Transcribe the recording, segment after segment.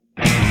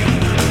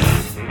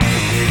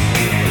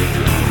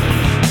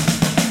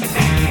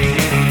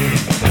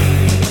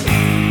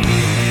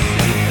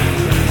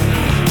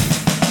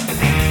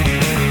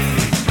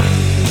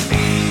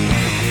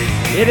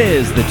It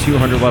is the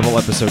 200 level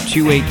episode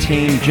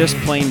 218, just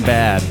plain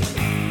bad.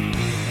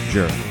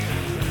 Sure.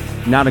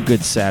 Not a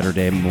good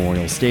Saturday at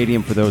Memorial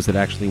Stadium for those that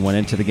actually went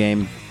into the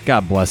game.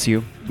 God bless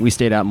you. We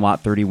stayed out in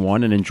Lot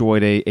 31 and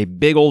enjoyed a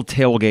big old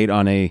tailgate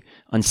on a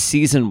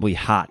unseasonably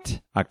hot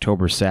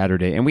October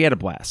Saturday, and we had a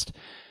blast.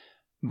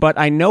 But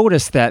I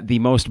noticed that the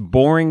most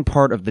boring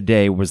part of the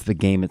day was the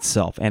game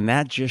itself, and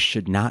that just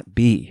should not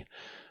be.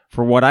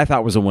 For what I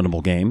thought was a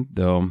winnable game,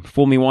 though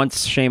fool me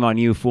once, shame on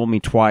you, fool me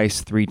twice,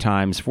 3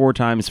 times, 4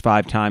 times,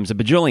 5 times, a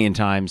bajillion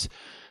times,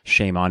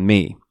 shame on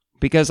me.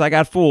 Because I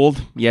got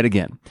fooled yet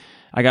again.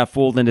 I got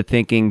fooled into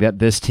thinking that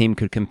this team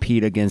could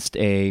compete against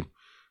a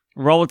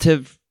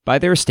relative, by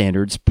their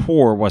standards,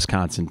 poor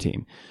Wisconsin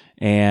team.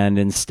 And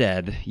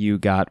instead, you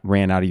got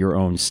ran out of your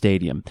own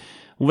stadium.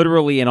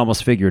 Literally and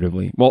almost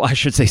figuratively. Well, I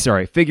should say,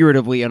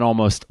 figuratively and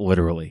almost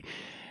literally.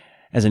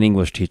 As an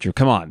English teacher,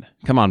 come on,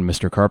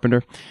 Mr.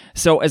 Carpenter.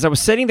 So as I was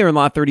sitting there in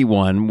Lot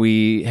 31,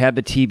 we had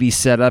the TV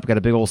set up, got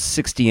a big old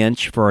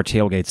 60-inch for our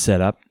tailgate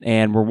setup,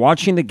 and we're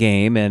watching the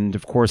game, and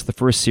of course the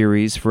first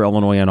series for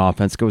Illinois on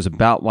offense goes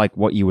about like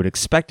what you would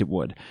expect it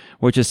would,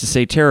 which is to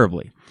say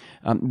terribly.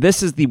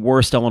 This is the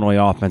worst Illinois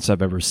offense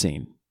I've ever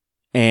seen,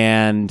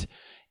 and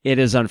it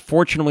is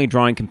unfortunately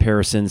drawing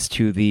comparisons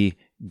to the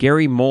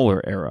Gary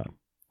Moeller era,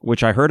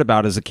 which I heard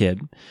about as a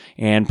kid.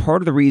 And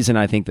part of the reason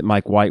I think that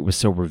Mike White was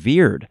so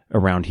revered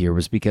around here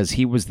was because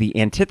he was the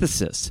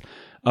antithesis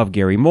of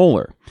Gary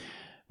Moeller.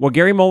 What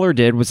Gary Moeller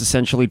did was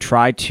essentially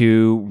try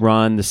to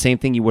run the same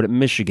thing you would at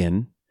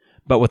Michigan,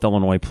 but with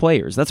Illinois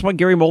players. That's why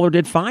Gary Moeller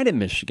did fine at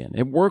Michigan.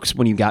 It works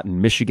when you got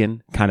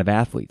Michigan kind of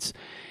athletes.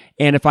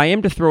 And if I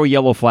am to throw a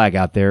yellow flag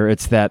out there,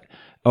 it's that,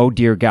 oh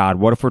dear God,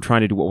 what if we're trying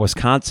to do what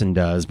Wisconsin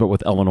does, but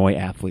with Illinois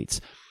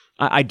athletes?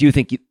 I do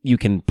think you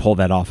can pull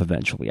that off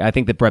eventually. I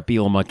think that Brett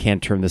Bielema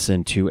can turn this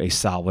into a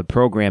solid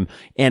program.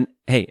 And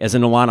hey, as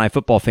an Illini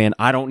football fan,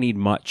 I don't need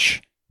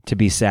much to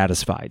be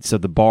satisfied. So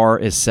the bar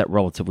is set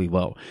relatively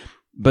low.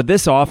 But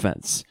this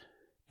offense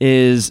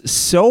is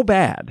so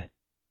bad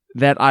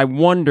that I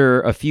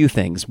wonder a few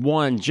things.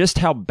 One, just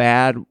how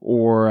bad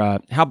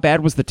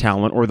was the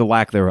talent or the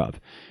lack thereof?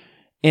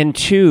 And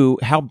two,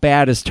 how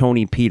bad is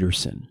Tony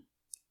Peterson?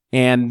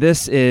 And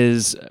this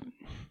is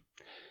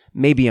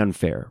maybe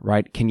unfair,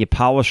 right? Can you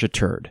polish a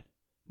turd?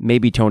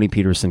 Maybe Tony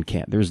Peterson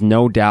can't. There's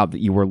no doubt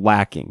that you were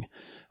lacking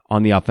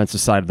on the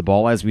offensive side of the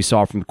ball, as we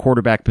saw from the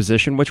quarterback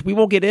position, which we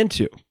won't get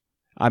into.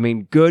 I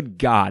mean, good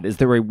God, is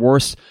there a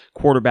worse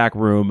quarterback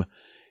room?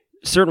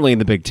 Certainly in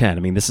the Big Ten.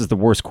 I mean, this is the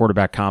worst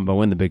quarterback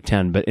combo in the Big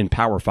Ten, but in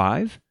Power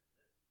 5?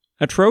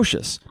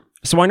 Atrocious.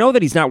 So I know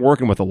that he's not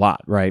working with a lot,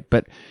 right?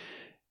 But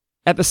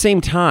at the same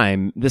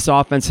time, this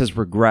offense has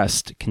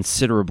regressed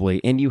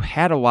considerably, and you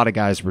had a lot of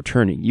guys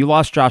returning. You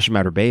lost Josh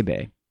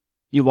Matterbebe.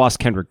 You lost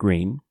Kendrick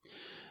Green.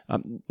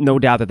 No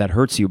doubt that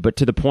hurts you, but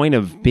to the point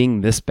of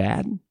being this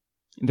bad,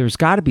 there's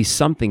got to be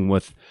something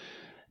with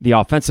the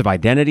offensive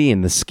identity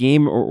and the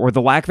scheme or the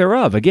lack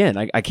thereof. Again,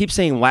 I keep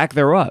saying lack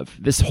thereof.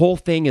 This whole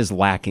thing is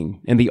lacking,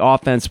 and the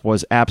offense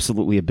was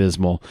absolutely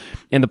abysmal,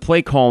 and the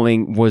play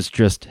calling was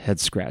just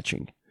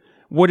head-scratching.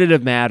 Would it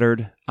have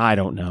mattered? I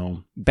don't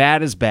know.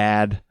 Bad is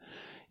bad.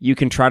 You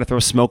can try to throw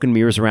smoke and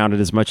mirrors around it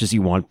as much as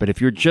you want, but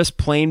if you're just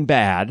plain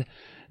bad,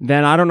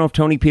 then I don't know if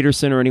Tony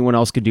Peterson or anyone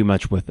else could do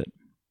much with it.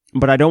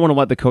 But I don't want to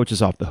let the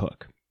coaches off the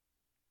hook.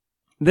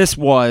 This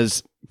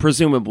was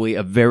presumably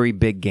a very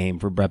big game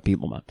for Brett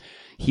Bielema.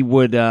 He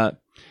would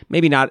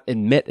maybe not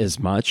admit as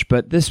much,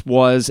 but this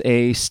was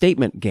a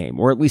statement game,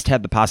 or at least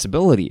had the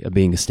possibility of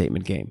being a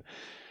statement game.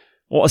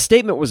 Well, a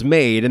statement was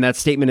made, and that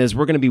statement is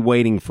we're going to be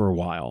waiting for a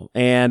while.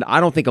 And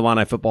I don't think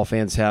Illini football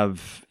fans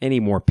have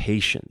any more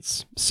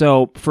patience.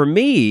 So for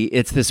me,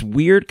 it's this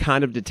weird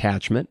kind of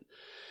detachment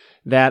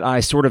that I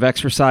sort of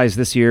exercised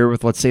this year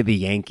with, let's say, the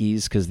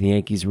Yankees, because the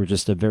Yankees were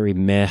just a very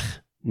meh,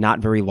 not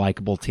very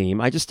likable team.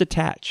 I just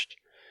detached.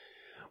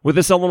 With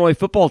this Illinois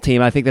football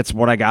team, I think that's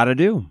what I got to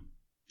do,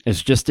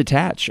 is just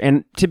detach.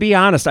 And to be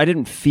honest, I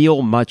didn't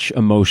feel much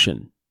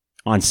emotion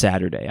on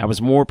Saturday. I was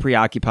more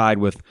preoccupied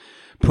with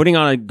putting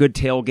on a good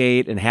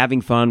tailgate and having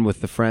fun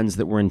with the friends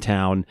that were in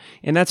town.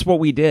 And that's what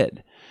we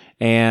did.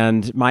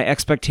 And my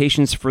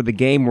expectations for the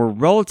game were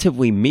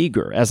relatively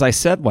meager. As I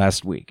said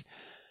last week,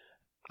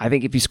 I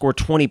think if you score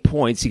 20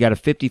 points, you got a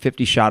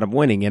 50-50 shot of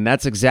winning. And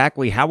that's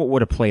exactly how it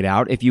would have played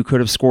out if you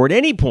could have scored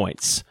any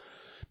points.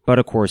 But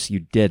of course you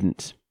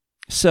didn't.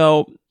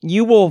 So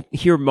you will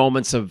hear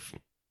moments of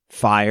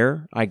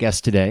fire, I guess,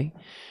 today.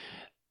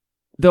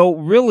 Though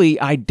really,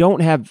 I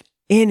don't have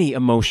any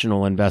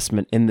emotional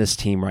investment in this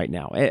team right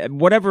now.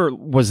 Whatever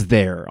was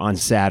there on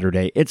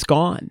Saturday, it's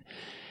gone.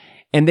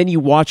 And then you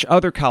watch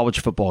other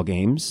college football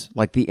games,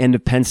 like the end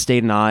of Penn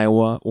State and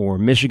Iowa, or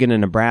Michigan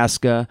and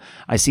Nebraska.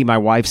 I see my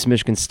wife's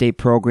Michigan State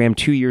program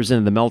 2 years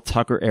into the Mel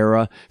Tucker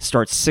era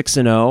start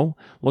 6-0,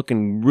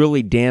 looking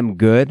really damn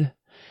good.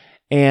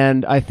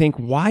 And I think,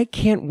 why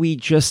can't we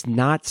just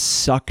not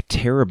suck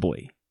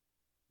terribly?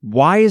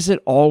 Why is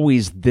it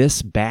always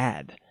this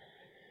bad?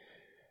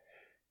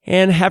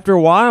 And after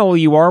a while,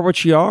 you are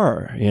what you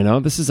are. You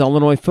know, this is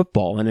Illinois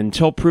football. And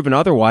until proven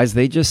otherwise,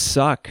 they just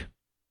suck.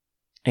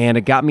 And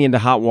it got me into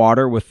hot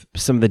water with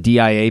some of the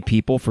DIA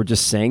people for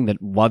just saying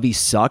that Lovey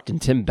sucked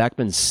and Tim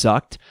Beckman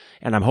sucked.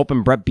 And I'm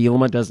hoping Brett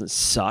Bielema doesn't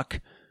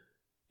suck.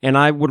 And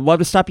I would love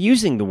to stop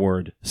using the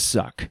word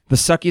suck. The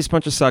suckiest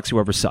bunch of sucks who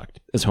ever sucked,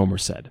 as Homer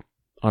said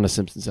on a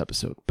Simpsons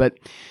episode. But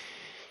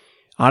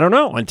I don't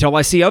know. Until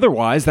I see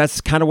otherwise, that's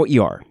kind of what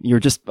you are.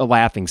 You're just a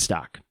laughing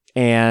stock.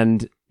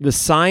 And the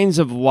signs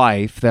of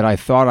life that I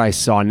thought I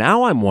saw,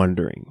 now I'm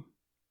wondering.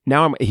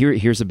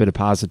 Here's a bit of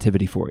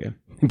positivity for you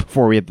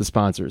before we hit the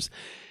sponsors.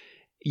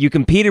 You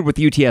competed with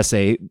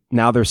UTSA.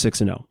 Now they're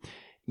 6-0.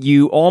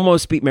 You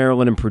almost beat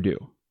Maryland and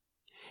Purdue.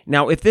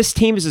 Now, if this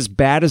team is as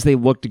bad as they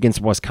looked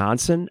against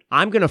Wisconsin,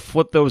 I'm going to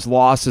flip those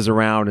losses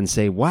around and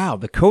say, wow,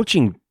 the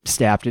coaching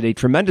staff did a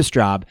tremendous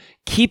job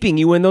keeping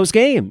you in those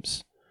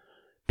games.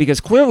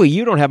 Because clearly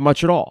you don't have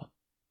much at all.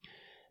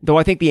 Though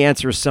I think the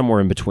answer is somewhere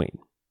in between.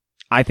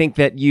 I think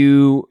that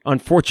you,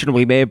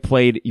 unfortunately, may have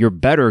played your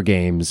better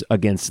games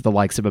against the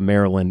likes of a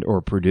Maryland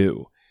or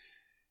Purdue.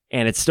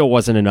 And it still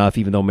wasn't enough,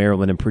 even though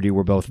Maryland and Purdue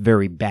were both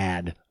very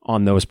bad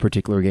on those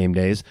particular game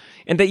days.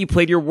 And that you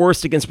played your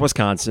worst against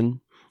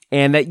Wisconsin.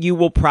 And that you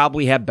will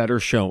probably have better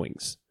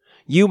showings.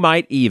 You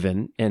might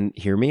even, and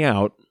hear me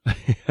out,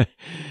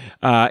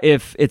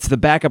 if it's the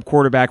backup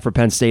quarterback for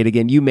Penn State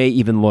again, you may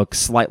even look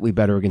slightly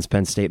better against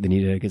Penn State than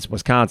you did against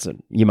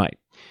Wisconsin. You might.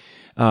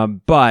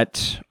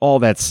 But all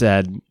that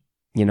said,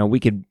 we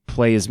could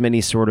play as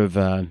many sort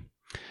of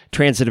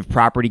transitive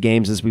property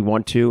games as we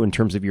want to in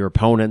terms of your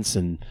opponents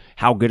and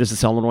how good is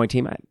this Illinois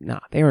team. No,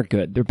 they aren't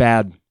good. They're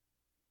bad.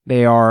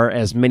 They are,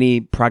 as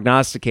many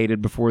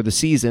prognosticated before the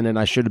season, and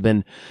I should have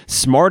been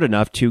smart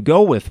enough to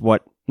go with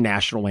what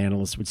national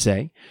analysts would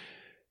say,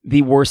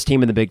 the worst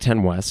team in the Big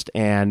Ten West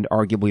and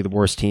arguably the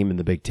worst team in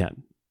the Big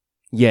Ten.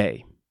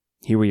 Yay.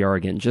 Here we are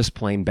again, just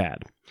plain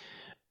bad.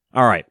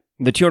 All right.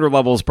 The 200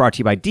 level is brought to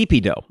you by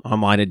DP Dough,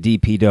 online at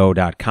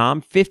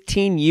dpdough.com.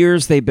 15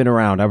 years they've been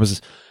around. I was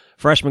a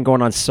freshman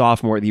going on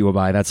sophomore at the U of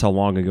I. That's how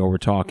long ago we're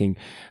talking.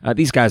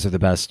 These guys are the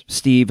best.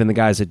 Steve and the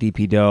guys at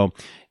DP Dough.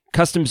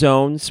 Custom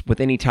zones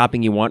with any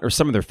topping you want, or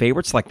some of their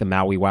favorites like the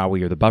Maui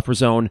Wowie or the Buffer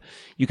Zone.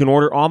 You can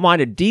order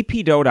online at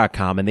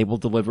dpdough.com, and they will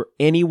deliver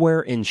anywhere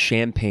in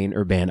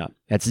Champaign-Urbana.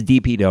 That's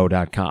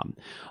dpdough.com.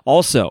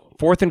 Also,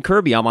 Fourth and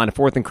Kirby, online at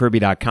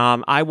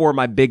fourthandkirby.com. I wore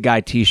my Big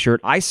Guy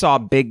t-shirt. I saw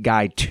Big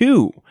Guy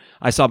 2.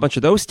 I saw a bunch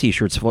of those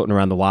t-shirts floating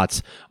around the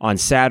lots on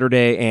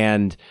Saturday,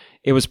 and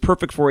it was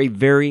perfect for a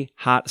very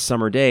hot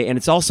summer day, and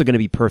it's also going to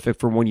be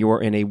perfect for when you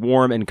are in a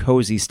warm and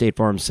cozy State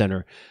Farm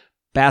Center.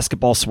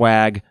 Basketball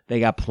swag, they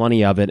got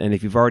plenty of it. And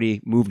if you've already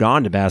moved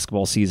on to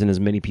basketball season, as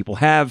many people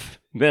have,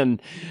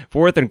 then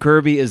Fourth and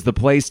Kirby is the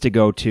place to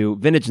go to.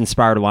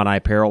 Vintage-inspired Illini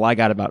apparel. I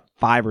got about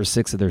 5 or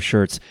 6 of their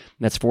shirts.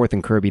 That's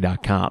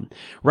fourthandkirby.com.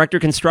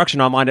 Rector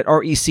Construction, online at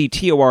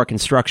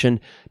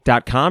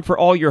rectorconstruction.com. For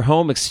all your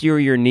home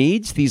exterior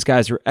needs, these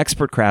guys are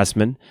expert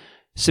craftsmen.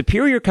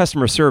 Superior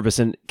customer service,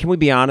 and can we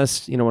be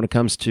honest, when it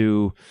comes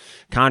to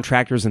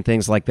contractors and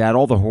things like that,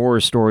 all the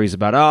horror stories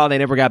about, they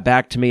never got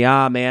back to me,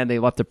 man, they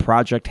left the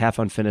project half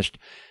unfinished.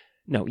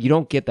 No, you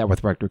don't get that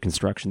with Rector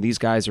Construction. These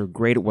guys are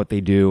great at what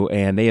they do,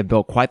 and they have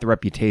built quite the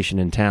reputation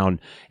in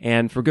town,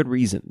 and for good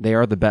reason. They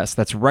are the best.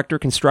 That's Rector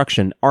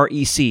Construction,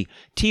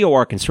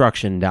 RECTOR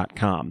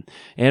Construction.com.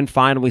 And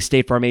finally,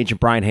 State Farm agent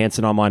Brian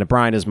Hansen, online at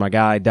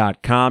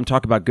brianismyguy.com.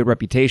 Talk about good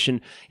reputation,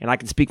 and I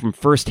can speak from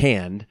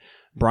firsthand.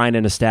 Brian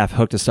and his staff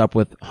hooked us up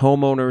with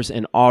homeowners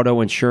and auto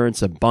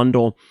insurance, a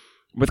bundle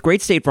with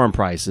great State Farm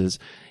prices,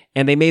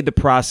 and they made the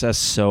process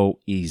so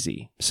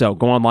easy. So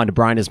go online to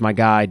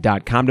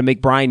brianismyguy.com to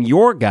make Brian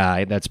your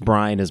guy. That's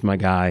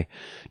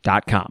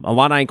brianismyguy.com.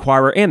 Illini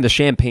Inquirer and the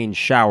Champagne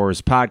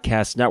Showers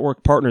Podcast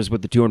Network partners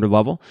with the 200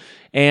 level.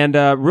 And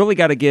really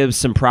got to give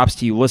some props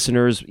to you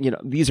listeners.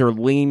 These are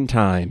lean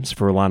times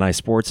for Illini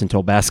sports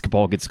until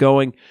basketball gets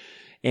going,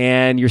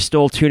 and you're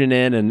still tuning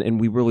in,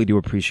 and we really do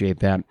appreciate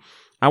that.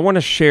 I want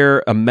to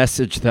share a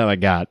message that I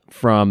got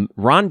from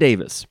Ron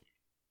Davis.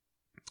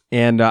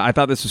 And I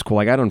thought this was cool.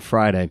 I got it on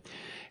Friday.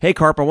 Hey,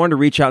 Carp, I wanted to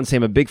reach out and say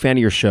I'm a big fan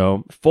of your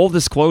show. Full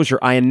disclosure,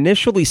 I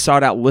initially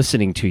sought out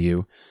listening to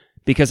you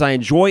because I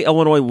enjoy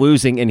Illinois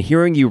losing and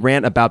hearing you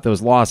rant about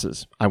those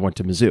losses. I went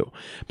to Mizzou.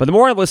 But the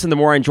more I listen, the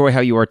more I enjoy how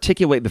you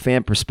articulate the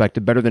fan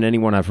perspective better than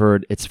anyone I've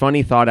heard. It's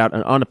funny, thought out,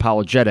 and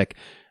unapologetic.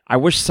 I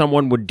wish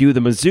someone would do the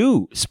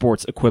Mizzou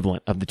sports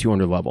equivalent of the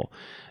 200 level.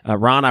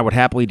 Ron, I would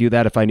happily do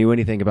that if I knew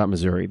anything about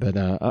Missouri. But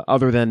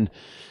other than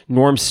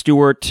Norm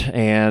Stewart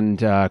and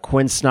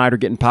Quinn Snyder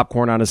getting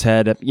popcorn on his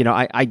head,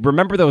 I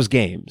remember those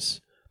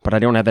games, but I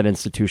don't have that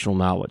institutional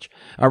knowledge.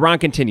 Ron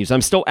continues,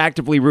 I'm still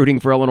actively rooting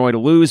for Illinois to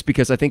lose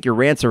because I think your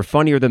rants are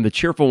funnier than the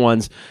cheerful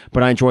ones,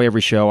 but I enjoy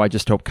every show. I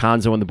just hope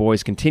Konzo and the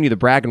boys continue the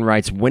bragging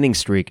rights winning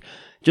streak,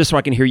 just so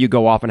I can hear you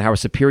go off on how a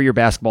superior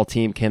basketball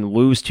team can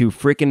lose to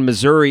freaking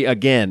Missouri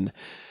again.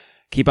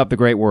 Keep up the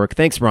great work.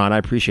 Thanks, Ron. I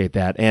appreciate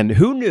that. And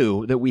who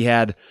knew that we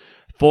had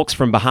folks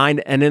from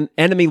behind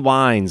enemy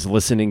lines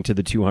listening to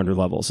the 200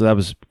 level? So that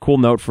was a cool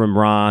note from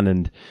Ron.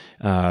 And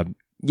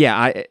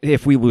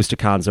if we lose to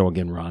Konzo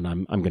again, Ron,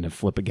 I'm going to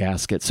flip a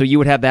gasket. So you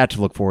would have that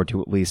to look forward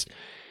to at least.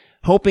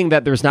 hoping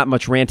that there's not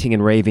much ranting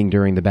and raving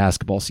during the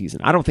basketball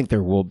season. I don't think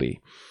there will be.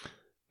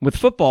 With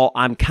football,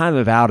 I'm kind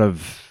of out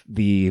of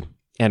the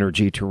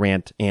energy to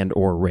rant and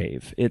or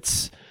rave.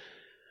 It's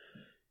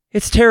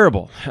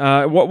terrible.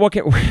 Where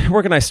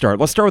can I start?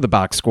 Let's start with the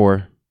box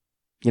score.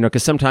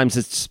 Because sometimes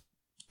it's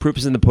proof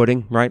is in the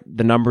pudding, right?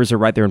 The numbers are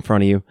right there in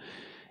front of you.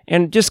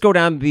 And just go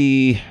down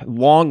the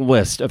long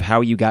list of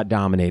how you got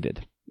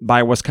dominated by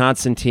a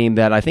Wisconsin team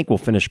that I think will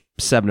finish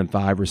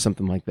 7-5 or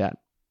something like that.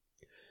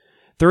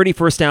 30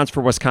 first downs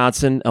for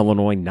Wisconsin,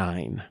 Illinois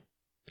 9.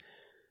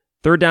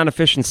 Third down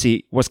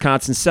efficiency,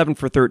 Wisconsin 7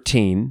 for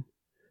 13.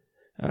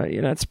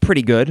 That's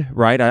pretty good,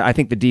 right? I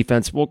think the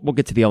defense, we'll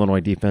get to the Illinois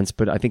defense,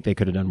 but I think they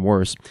could have done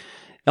worse.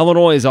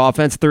 Illinois'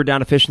 offense, third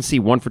down efficiency,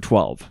 1 for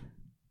 12.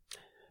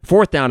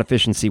 Fourth down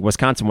efficiency,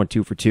 Wisconsin went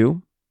 2 for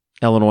 2.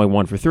 Illinois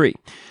 1 for 3.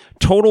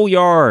 Total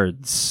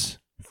yards,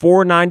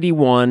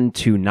 491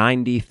 to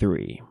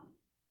 93.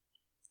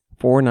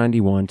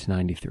 491 to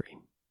 93.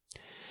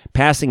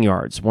 Passing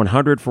yards,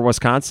 100 for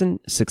Wisconsin,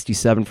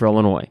 67 for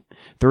Illinois.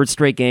 Third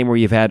straight game where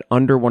you've had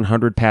under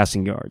 100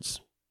 passing yards.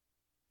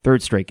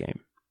 Third straight game.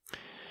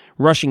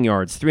 Rushing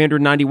yards,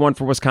 391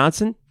 for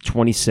Wisconsin,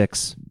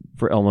 26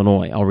 for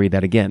Illinois. I'll read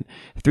that again.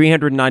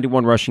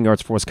 391 rushing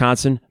yards for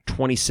Wisconsin,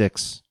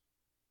 26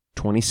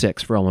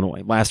 for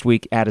Illinois. Last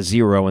week, add a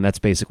 0, and that's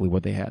basically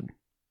what they had.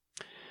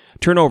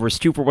 Turnovers,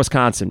 2 for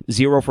Wisconsin,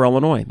 0 for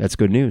Illinois. That's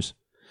good news.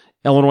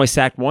 Illinois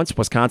sacked once,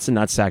 Wisconsin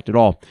not sacked at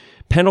all.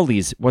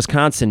 Penalties,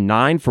 Wisconsin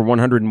 9 for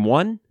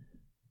 101.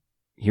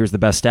 Here's the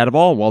best stat of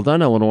all. Well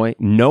done, Illinois.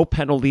 No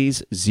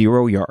penalties,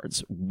 0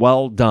 yards.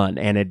 Well done.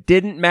 And it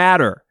didn't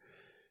matter.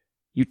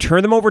 You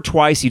turned them over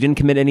twice. You didn't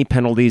commit any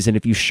penalties. And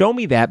if you show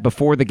me that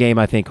before the game,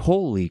 I think,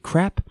 holy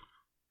crap,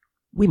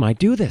 we might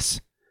do this.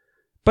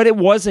 But it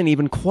wasn't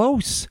even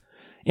close.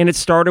 And it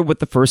started with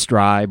the first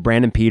drive.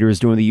 Brandon Peters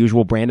doing the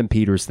usual Brandon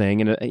Peters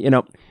thing.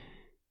 And,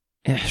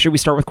 should we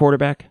start with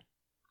quarterback?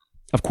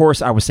 Of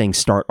course, I was saying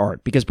start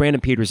Art because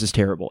Brandon Peters is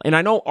terrible. And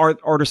I know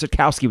Artur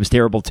Sitkowski was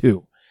terrible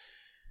too.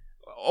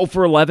 0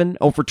 for 11,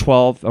 0 for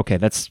 12. Okay,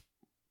 that's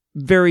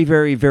very,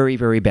 very, very,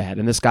 very bad.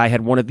 And this guy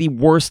had one of the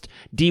worst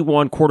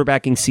D1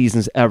 quarterbacking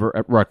seasons ever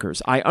at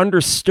Rutgers. I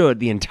understood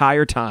the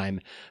entire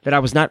time that I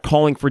was not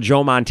calling for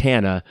Joe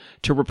Montana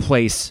to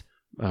replace,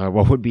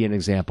 what would be an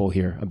example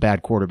here, a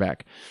bad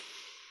quarterback.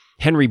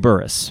 Henry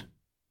Burris.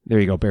 There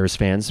you go, Bears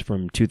fans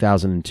from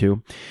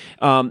 2002.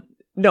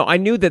 No, I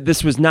knew that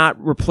this was not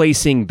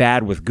replacing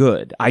bad with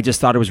good. I just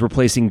thought it was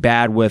replacing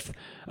bad with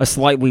a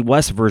slightly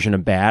less version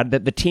of bad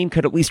that the team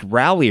could at least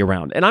rally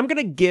around. And I'm going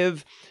to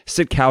give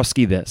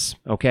Sitkowski this,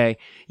 okay?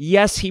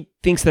 Yes, he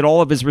thinks that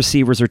all of his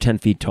receivers are 10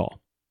 feet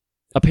tall,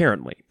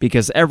 apparently,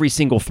 because every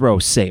single throw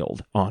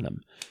sailed on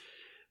him.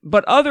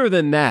 But other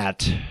than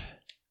that,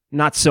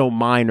 not so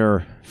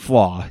minor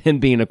flaw in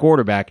being a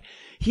quarterback,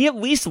 he at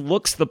least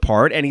looks the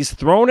part, and he's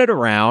thrown it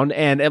around,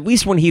 and at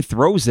least when he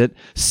throws it,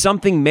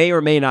 something may or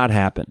may not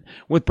happen.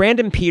 With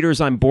Brandon Peters,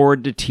 I'm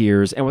bored to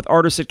tears, and with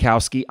Artur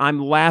Sitkowski, I'm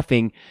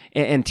laughing,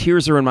 and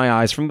tears are in my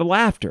eyes from the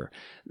laughter.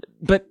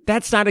 But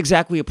that's not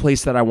exactly a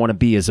place that I want to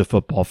be as a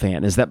football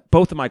fan, is that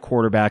both of my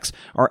quarterbacks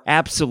are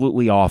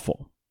absolutely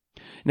awful.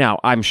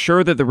 Now, I'm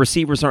sure that the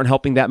receivers aren't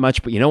helping that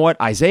much, but you know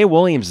what? Isaiah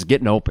Williams is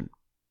getting open.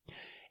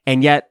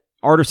 And yet,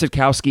 Artur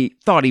Sitkowski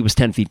thought he was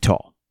 10 feet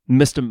tall,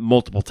 missed him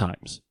multiple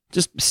times.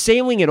 Just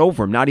sailing it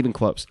over him, not even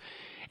close.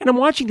 And I'm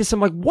watching this,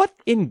 I'm like, what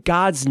in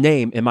God's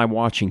name am I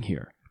watching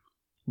here?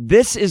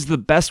 This is the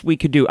best we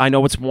could do. I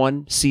know it's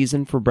one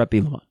season for Bret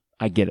Bielema.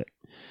 I get it.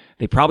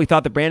 They probably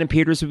thought that Brandon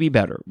Peters would be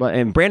better.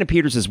 And Brandon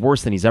Peters is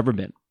worse than he's ever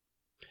been.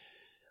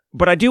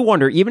 But I do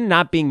wonder, even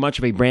not being much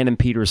of a Brandon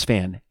Peters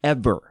fan,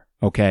 ever,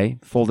 okay,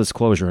 full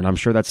disclosure, and I'm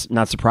sure that's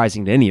not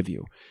surprising to any of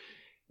you,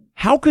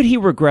 how could he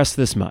regress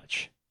this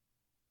much?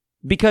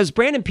 Because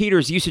Brandon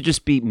Peters used to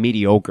just be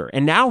mediocre,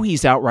 and now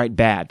he's outright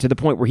bad to the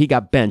point where he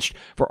got benched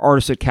for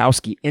Artur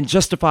Sitkowski, and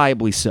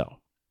justifiably so.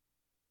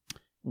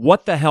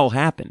 What the hell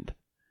happened?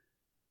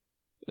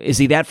 Is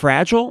he that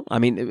fragile? I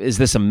mean, is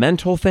this a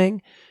mental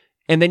thing?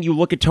 And then you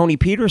look at Tony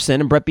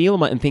Peterson and Bret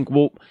Bielema and think,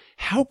 well,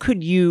 how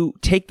could you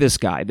take this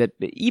guy that,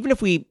 even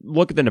if we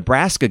look at the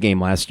Nebraska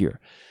game last year,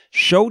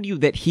 showed you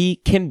that he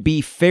can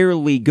be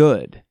fairly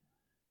good,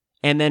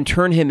 and then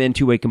turn him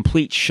into a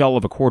complete shell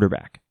of a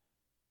quarterback?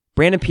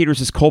 Brandon Peters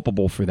is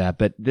culpable for that,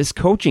 but this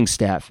coaching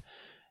staff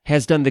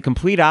has done the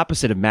complete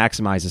opposite of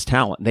maximize his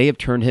talent. They have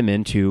turned him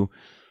into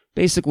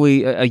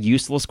basically a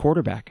useless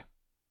quarterback.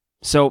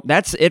 So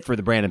that's it for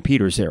the Brandon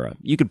Peters era.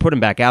 You could put him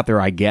back out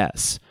there, I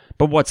guess,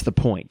 but what's the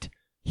point?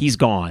 He's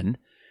gone.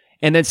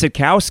 And then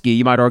Sitkowski,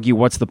 you might argue,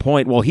 what's the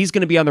point? Well, he's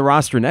going to be on the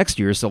roster next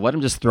year, so let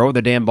him just throw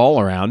the damn ball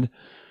around,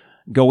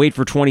 go 8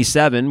 for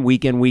 27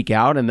 week in, week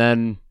out, and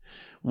then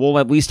we'll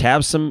at least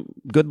have some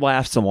good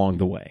laughs along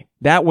the way.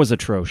 That was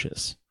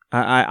atrocious.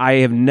 I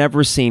have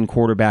never seen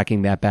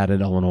quarterbacking that bad at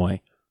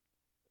Illinois.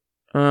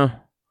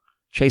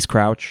 Chase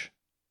Crouch.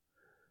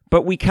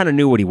 But we kind of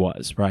knew what he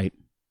was, right?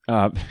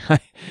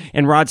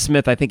 And Rod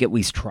Smith, I think, at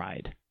least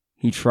tried.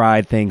 He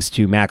tried things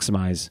to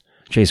maximize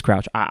Chase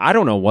Crouch. I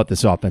don't know what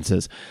this offense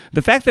is.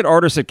 The fact that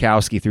Artur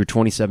Sitkowski threw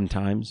 27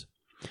 times,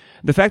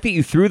 the fact that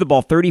you threw the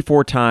ball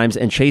 34 times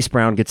and Chase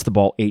Brown gets the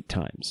ball 8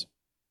 times.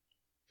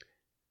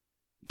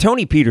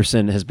 Tony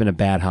Peterson has been a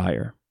bad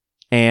hire,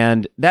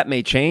 and that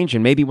may change,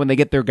 and maybe when they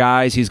get their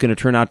guys, he's going to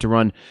turn out to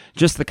run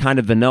just the kind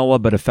of vanilla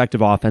but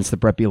effective offense that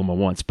Brett Bielema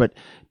wants. But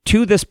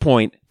to this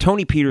point,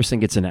 Tony Peterson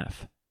gets an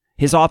F.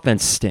 His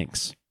offense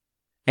stinks,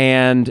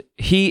 and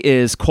he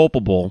is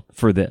culpable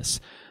for this.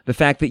 The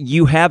fact that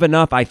you have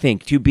enough, I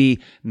think, to be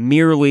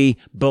merely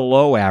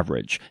below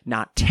average,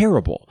 not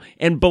terrible.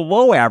 And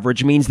below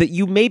average means that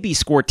you maybe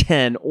score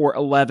 10 or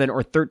 11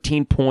 or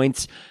 13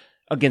 points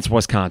against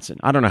Wisconsin.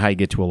 I don't know how you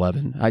get to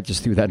 11. I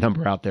just threw that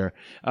number out there.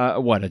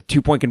 A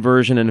 2-point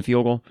conversion and a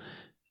field goal?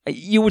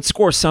 You would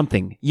score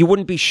something. You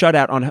wouldn't be shut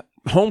out on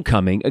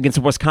homecoming against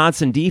a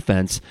Wisconsin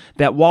defense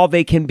that, while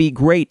they can be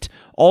great,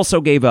 also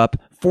gave up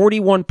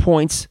 41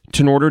 points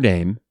to Notre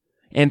Dame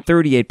and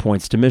 38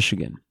 points to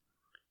Michigan.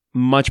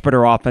 Much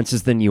better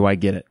offenses than you, I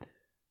get it.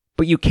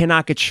 But you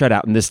cannot get shut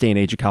out in this day and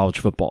age of college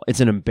football.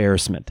 It's an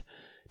embarrassment.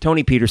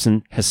 Tony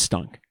Peterson has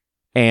stunk.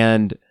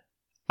 And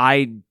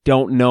I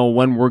don't know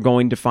when we're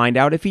going to find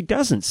out if he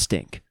doesn't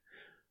stink.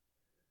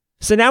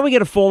 So now we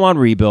get a full-on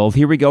rebuild.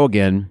 Here we go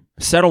again.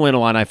 Settle in,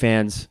 Illini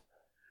fans.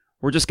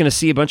 We're just going to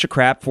see a bunch of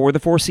crap for the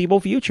foreseeable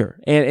future.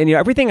 And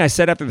everything I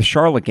said after the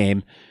Charlotte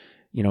game,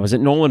 is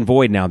it null and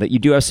void now that you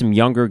do have some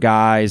younger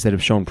guys that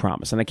have shown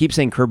promise? And I keep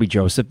saying Kirby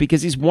Joseph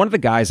because he's one of the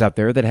guys out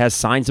there that has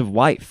signs of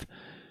life.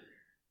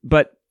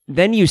 But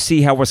then you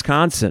see how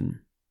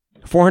Wisconsin,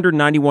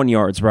 491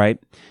 yards, right?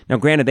 Now,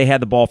 granted, they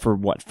had the ball for,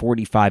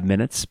 45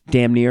 minutes,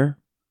 damn near.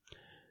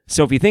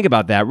 So if you think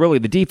about that, really,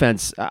 the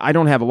defense, I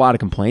don't have a lot of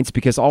complaints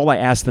because all I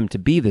asked them to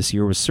be this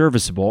year was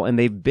serviceable, and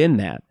they've been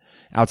that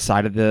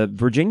outside of the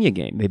Virginia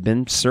game. They've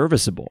been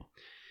serviceable.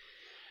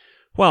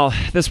 Well,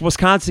 this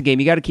Wisconsin game,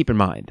 you got to keep in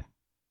mind,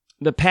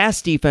 the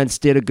pass defense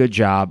did a good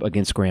job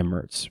against Graham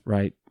Mertz,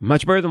 right?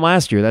 Much better than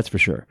last year, that's for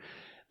sure.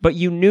 But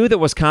you knew that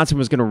Wisconsin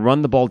was going to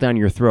run the ball down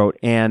your throat,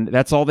 and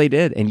that's all they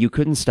did, and you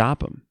couldn't stop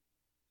them.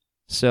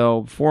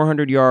 So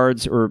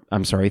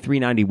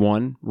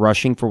 391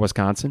 rushing for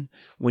Wisconsin.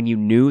 When you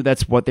knew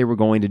that's what they were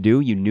going to do,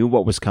 you knew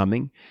what was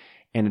coming,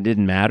 and it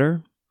didn't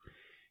matter.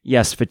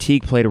 Yes,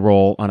 fatigue played a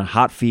role on a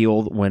hot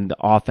field when the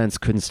offense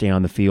couldn't stay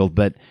on the field,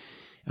 but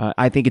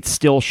I think it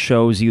still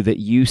shows you that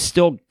you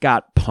still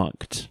got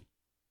punked.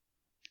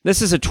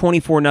 This is a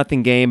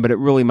 24-0 game, but it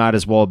really might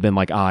as well have been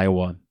like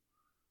Iowa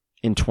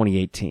in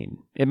 2018.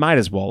 It might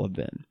as well have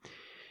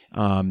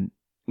been.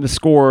 The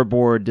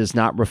scoreboard does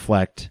not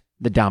reflect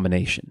the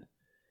domination.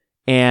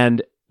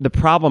 And the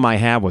problem I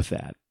have with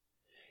that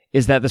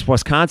is that this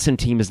Wisconsin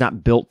team is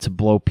not built to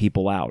blow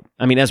people out.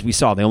 I mean, as we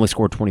saw, they only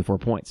scored 24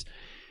 points.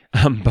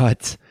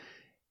 But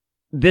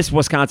this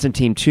Wisconsin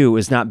team, too,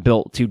 is not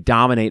built to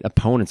dominate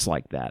opponents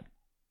like that.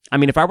 I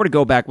mean, if I were to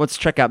go back, let's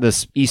check out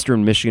this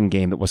Eastern Michigan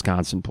game that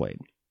Wisconsin played.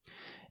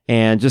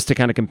 And just to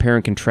kind of compare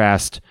and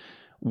contrast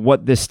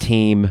what this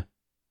team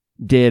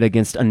did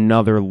against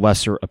another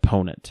lesser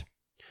opponent.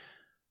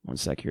 One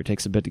sec here. It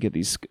takes a bit to get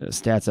these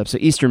stats up. So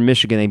Eastern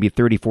Michigan, they beat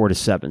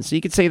 34-7. So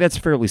you could say that's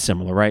fairly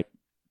similar, right?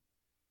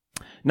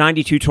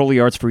 92 total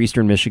yards for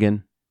Eastern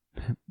Michigan.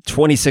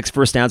 26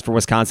 first downs for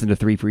Wisconsin to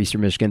 3 for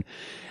Eastern Michigan.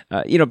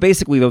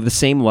 Basically, though, the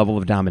same level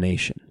of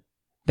domination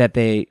that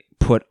they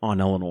put on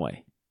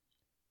Illinois.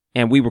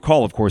 And we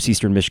recall, of course,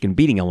 Eastern Michigan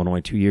beating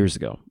Illinois 2 years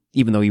ago,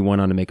 even though he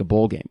went on to make a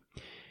bowl game.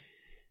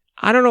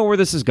 I don't know where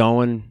this is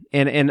going,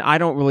 and I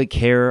don't really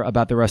care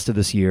about the rest of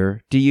this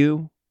year. Do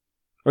you?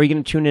 Are you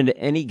going to tune into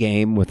any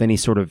game with any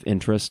sort of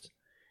interest?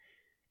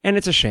 And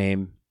it's a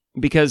shame,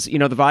 because, the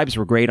vibes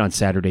were great on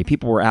Saturday.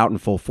 People were out in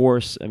full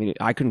force. I mean,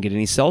 I couldn't get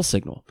any cell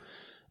signal.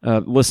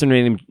 A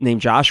listener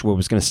named Joshua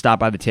was going to stop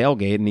by the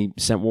tailgate, and he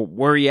sent, well,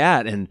 where are you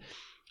at? And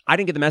I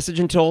didn't get the message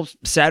until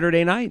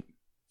Saturday night.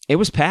 It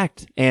was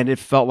packed, and it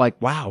felt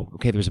like, wow,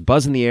 okay, there's a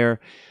buzz in the air.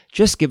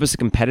 Just give us a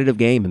competitive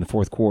game in the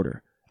fourth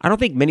quarter. I don't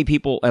think many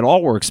people at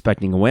all were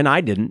expecting a win. I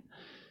didn't.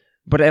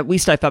 But at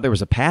least I thought there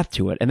was a path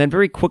to it. And then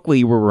very quickly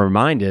you were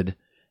reminded,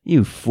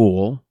 you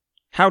fool,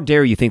 how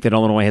dare you think that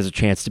Illinois has a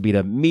chance to beat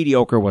a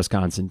mediocre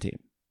Wisconsin team?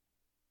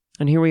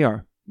 And here we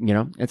are.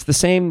 It's the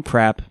same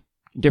crap,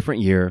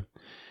 different year.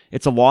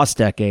 It's a lost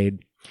decade.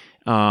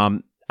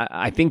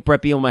 I think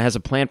Brett Bielema has a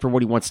plan for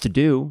what he wants to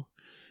do.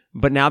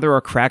 But now there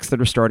are cracks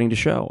that are starting to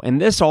show. And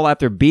this all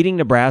after beating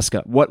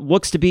Nebraska, what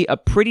looks to be a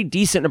pretty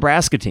decent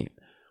Nebraska team.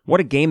 What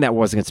a game that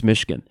was against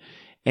Michigan.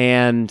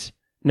 And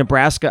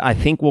Nebraska, I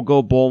think, will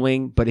go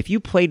bowling. But if you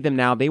played them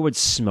now, they would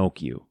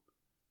smoke you.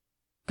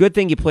 Good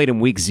thing you played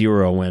in week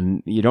 0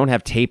 when you don't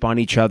have tape on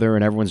each other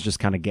and everyone's just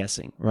kind of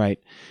guessing, right?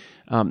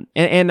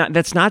 And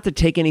that's not to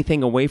take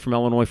anything away from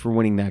Illinois for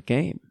winning that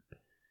game.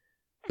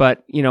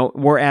 But,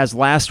 whereas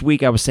last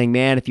week I was saying,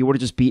 man, if you would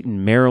have just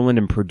beaten Maryland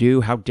and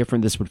Purdue, how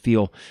different this would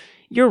feel.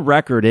 Your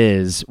record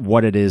is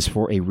what it is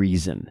for a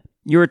reason.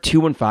 You're a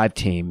 2-5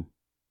 team.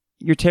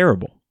 You're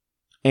terrible.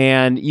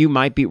 And you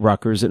might beat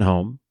Rutgers at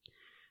home.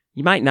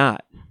 You might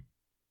not.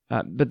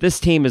 But this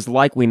team is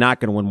likely not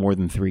going to win more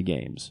than 3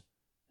 games.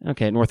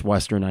 Okay,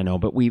 Northwestern, I know,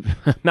 but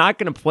I'm not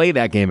going to play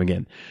that game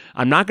again.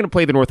 I'm not going to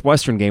play the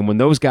Northwestern game when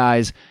those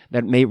guys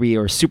that maybe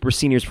are super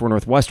seniors for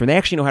Northwestern, they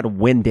actually know how to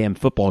win damn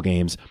football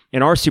games,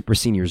 and our super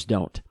seniors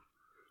don't.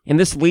 And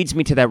this leads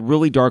me to that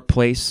really dark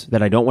place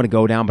that I don't want to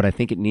go down, but I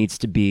think it needs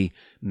to be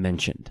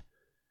mentioned.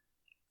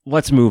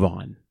 Let's move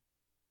on.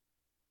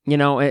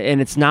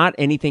 And it's not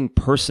anything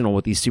personal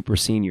with these super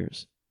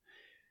seniors.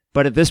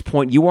 But at this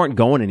point, you aren't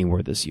going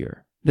anywhere this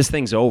year. This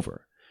thing's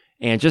over.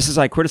 And just as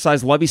I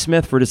criticized Lovie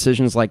Smith for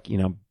decisions like,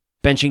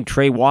 benching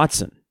Trey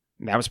Watson,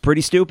 that was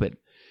pretty stupid.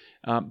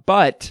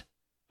 But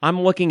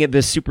I'm looking at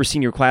this super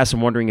senior class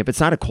and wondering if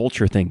it's not a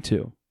culture thing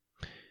too.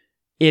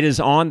 It is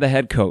on the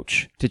head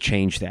coach to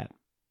change that.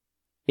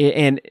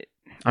 And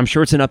I'm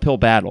sure it's an uphill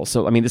battle.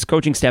 So, this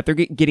coaching staff, they're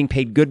getting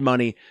paid good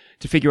money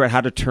to figure out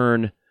how to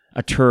turn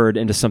a turd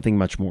into something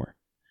much more.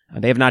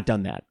 They have not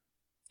done that.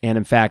 And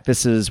in fact,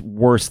 this is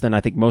worse than I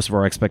think most of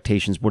our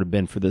expectations would have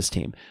been for this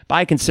team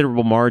by a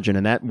considerable margin,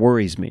 and that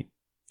worries me.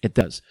 It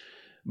does.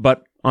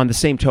 But on the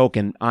same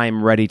token,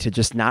 I'm ready to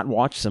just not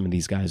watch some of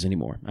these guys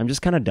anymore. I'm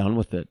just kind of done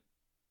with it.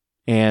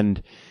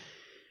 And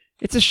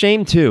it's a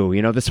shame, too.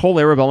 This whole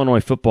era of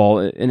Illinois football,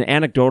 an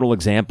anecdotal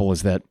example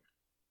is that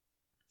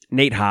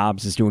Nate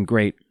Hobbs is doing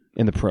great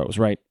in the pros,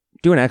 right?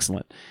 Doing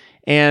excellent.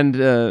 And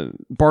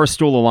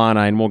Barstool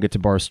Illini, and we'll get to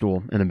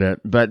Barstool in a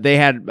bit, but they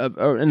had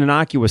an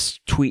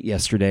innocuous tweet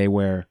yesterday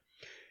where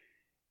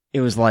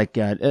it was like,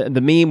 the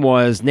meme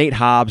was Nate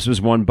Hobbs was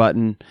one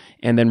button,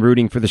 and then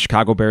rooting for the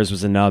Chicago Bears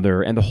was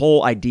another. And the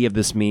whole idea of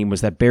this meme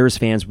was that Bears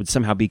fans would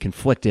somehow be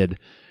conflicted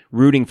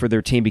rooting for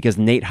their team because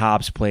Nate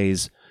Hobbs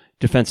plays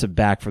defensive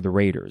back for the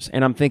Raiders.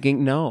 And I'm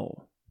thinking,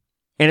 no.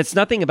 And it's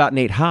nothing about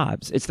Nate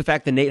Hobbs. It's the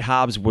fact that Nate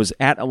Hobbs was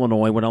at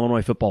Illinois when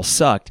Illinois football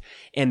sucked,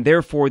 and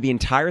therefore the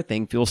entire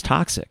thing feels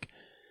toxic.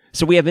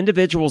 So we have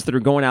individuals that are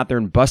going out there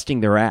and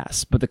busting their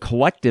ass, but the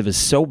collective is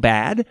so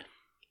bad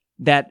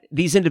that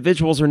these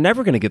individuals are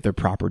never going to get their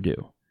proper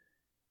due.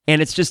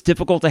 And it's just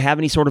difficult to have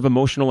any sort of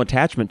emotional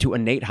attachment to a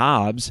Nate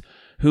Hobbs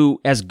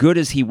who, as good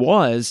as he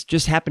was,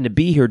 just happened to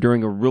be here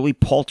during a really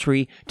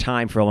paltry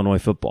time for Illinois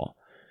football.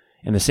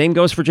 And the same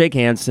goes for Jake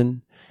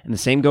Hansen. And the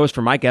same goes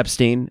for Mike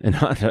Epstein,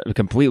 and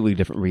completely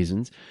different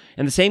reasons.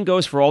 And the same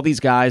goes for all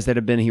these guys that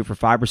have been here for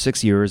 5 or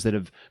 6 years that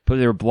have put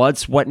their blood,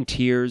 sweat, and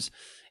tears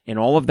and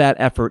all of that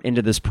effort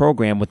into this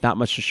program with not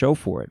much to show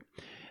for it.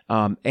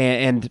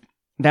 And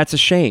that's a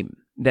shame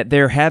that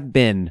there have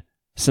been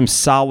some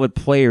solid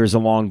players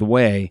along the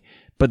way,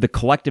 but the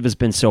collective has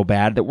been so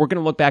bad that we're going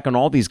to look back on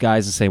all these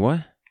guys and say,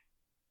 what?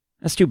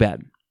 That's too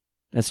bad.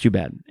 That's too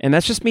bad. And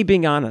that's just me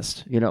being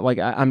honest.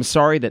 I'm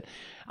sorry that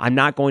I'm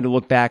not going to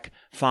look back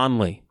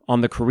fondly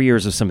on the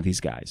careers of some of these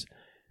guys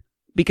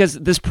because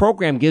this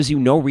program gives you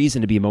no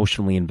reason to be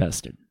emotionally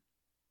invested.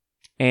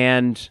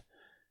 And,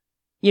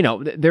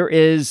 there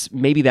is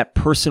maybe that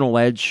personal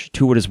edge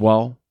to it as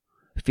well,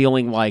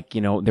 feeling like,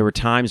 there were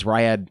times where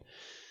I had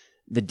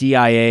the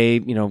DIA,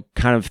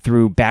 kind of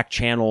through back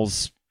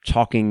channels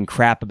talking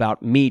crap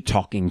about me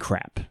talking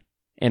crap.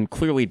 And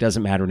clearly it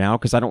doesn't matter now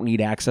because I don't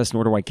need access,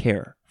 nor do I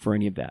care for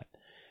any of that.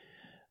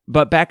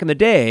 But back in the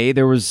day,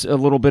 there was a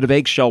little bit of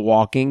eggshell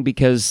walking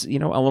because,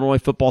 Illinois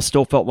football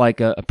still felt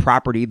like a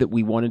property that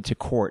we wanted to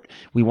court.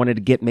 We wanted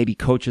to get maybe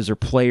coaches or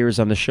players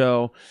on the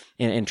show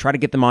and try to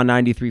get them on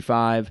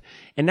 93.5.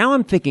 And now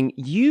I'm thinking,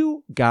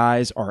 you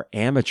guys are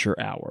amateur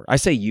hour. I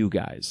say you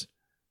guys.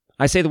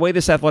 I say the way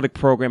this athletic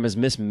program has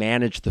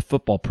mismanaged the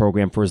football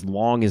program for as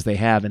long as they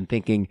have and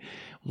thinking,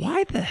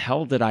 why the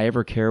hell did I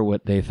ever care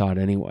what they thought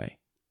anyway?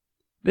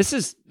 This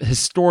is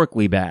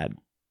historically bad.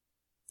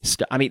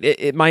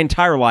 My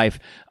entire life,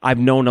 I've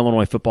known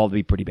Illinois football to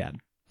be pretty bad.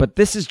 But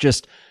this is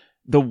just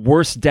the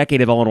worst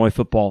decade of Illinois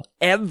football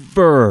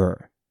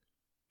ever.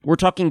 We're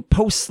talking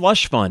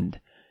post-slush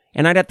fund.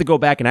 And I'd have to go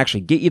back and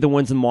actually get you the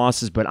wins and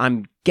losses, but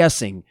I'm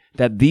guessing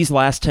that these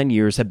last 10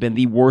 years have been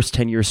the worst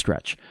 10-year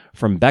stretch.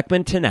 From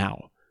Beckman to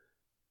now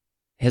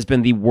has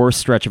been the worst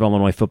stretch of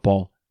Illinois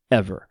football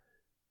ever.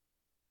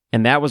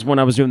 And that was when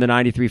I was doing the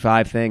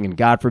 93.5 thing, and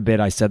God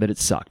forbid I said that it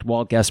sucked.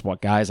 Well, guess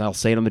what, guys? I'll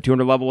say it on the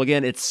 200 level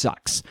again. It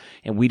sucks.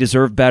 And we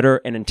deserve better.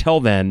 And until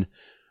then,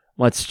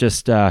 let's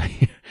just,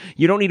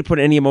 you don't need to put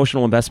any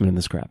emotional investment in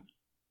this crap.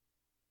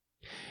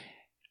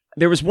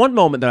 There was one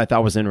moment that I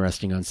thought was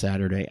interesting on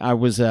Saturday. I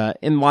was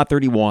in Lot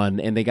 31,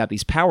 and they got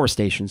these power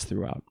stations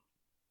throughout.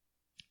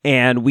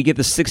 And we get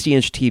the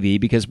 60-inch TV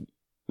because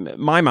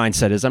my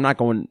mindset is I'm not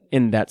going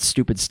in that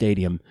stupid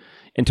stadium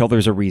until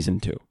there's a reason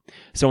to.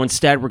 So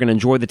instead, we're going to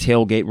enjoy the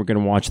tailgate. We're going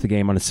to watch the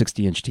game on a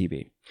 60-inch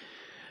TV.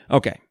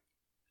 Okay.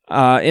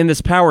 In this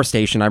power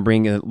station, I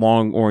bring a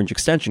long orange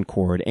extension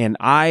cord, and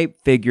I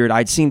figured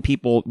I'd seen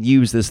people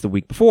use this the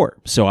week before.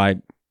 So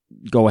I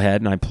go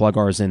ahead and I plug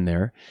ours in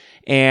there.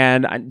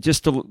 And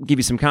just to give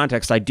you some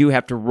context, I do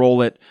have to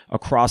roll it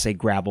across a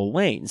gravel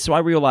lane. So I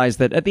realized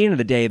that at the end of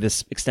the day,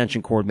 this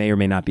extension cord may or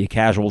may not be a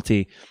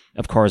casualty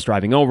of cars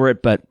driving over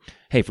it. But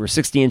hey, for a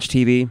 60-inch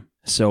TV,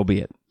 so be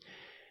it.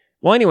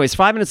 Well, anyways,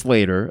 5 minutes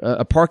later,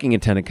 a parking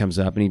attendant comes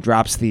up and he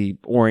drops the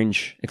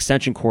orange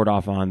extension cord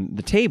off on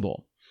the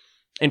table.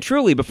 And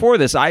truly, before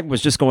this, I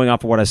was just going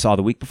off of what I saw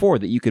the week before,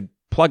 that you could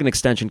plug an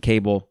extension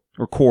cable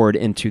or cord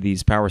into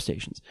these power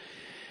stations.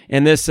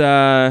 And this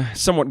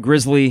somewhat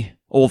grizzly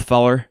old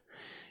feller,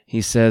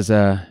 he says,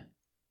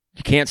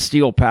 you can't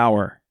steal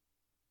power.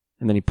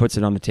 And then he puts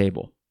it on the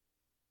table.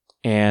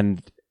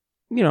 And,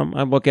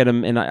 I look at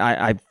him and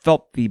I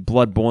felt the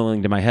blood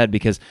boiling to my head,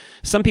 because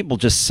some people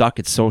just suck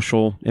at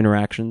social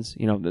interactions.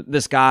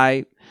 This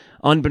guy,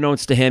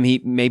 unbeknownst to him,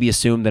 he maybe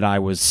assumed that I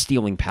was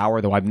stealing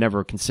power, though I've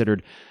never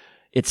considered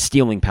it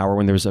stealing power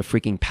when there's a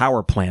freaking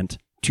power plant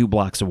 2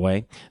 blocks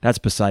away. That's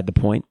beside the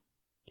point.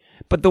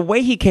 But the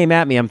way he came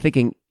at me, I'm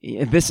thinking,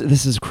 this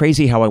is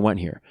crazy how I went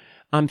here.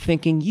 I'm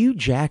thinking, you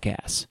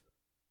jackass.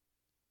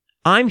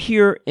 I'm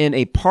here in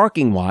a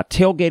parking lot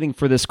tailgating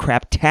for this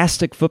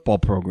craptastic football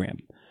program.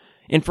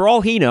 And for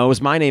all he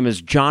knows, my name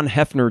is John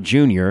Hefner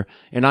Jr.,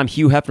 and I'm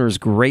Hugh Hefner's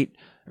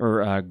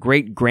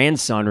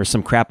great-grandson or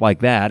some crap like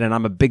that, and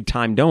I'm a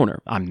big-time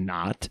donor. I'm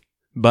not.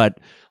 But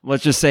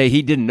let's just say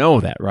he didn't know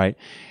that, right?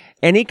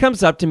 And he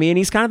comes up to me and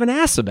he's kind of an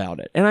ass about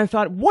it. And I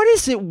thought, what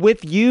is it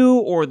with you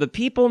or the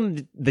people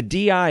in the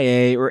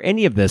DIA or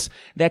any of this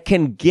that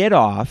can get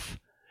off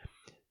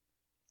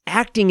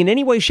acting in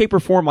any way, shape, or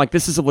form like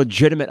this is a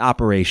legitimate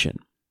operation?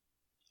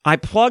 I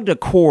plugged a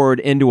cord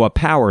into a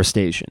power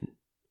station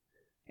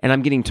and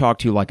I'm getting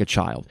talked to like a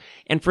child.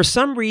 And for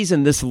some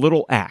reason, this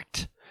little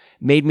act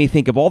made me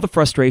think of all the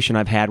frustration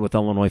I've had with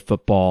Illinois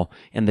football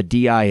and the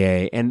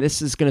DIA. And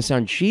this is going to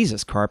sound,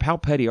 Jesus, Carp, how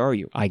petty are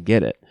you? I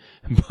get it.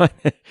 But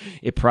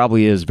it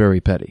probably is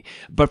very petty.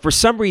 But for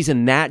some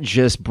reason, that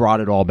just brought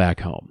it all back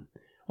home.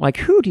 Like,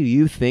 who do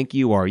you think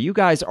you are? You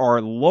guys are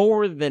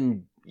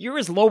you're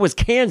as low as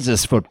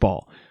Kansas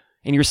football.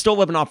 And you're still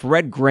living off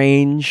Red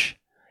Grange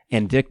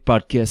and Dick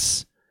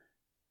Butkus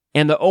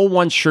and the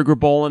 01 Sugar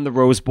Bowl and the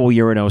Rose Bowl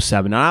year in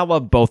 07. And I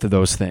love both of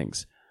those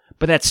things.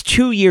 But that's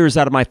 2 years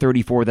out of my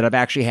 34 that I've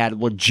actually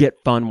had legit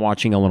fun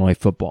watching Illinois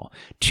football.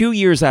 2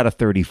 years out of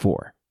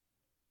 34.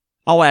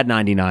 I'll add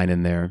 99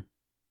 in there.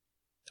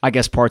 I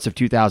guess parts of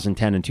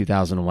 2010 and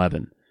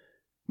 2011.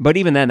 But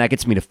even then, that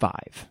gets me to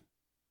 5.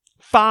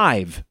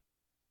 5.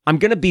 I'm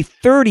going to be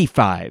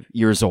 35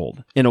 years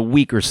old in a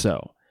week or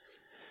so.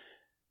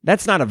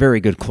 That's not a very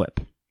good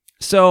clip.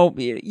 So,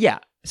 yeah,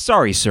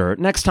 sorry, sir.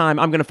 Next time,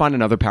 I'm going to find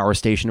another power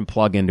station and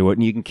plug into it,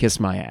 and you can kiss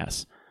my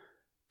ass.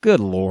 Good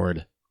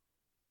Lord.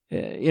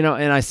 And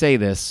I say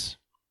this,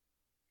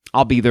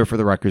 I'll be there for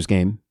the Rutgers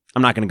game.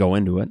 I'm not going to go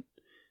into it.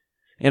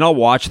 And I'll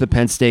watch the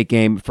Penn State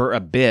game for a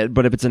bit,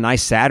 but if it's a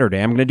nice Saturday,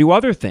 I'm going to do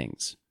other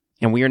things.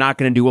 And we are not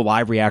going to do a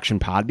live reaction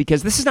pod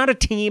because this is not a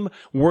team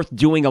worth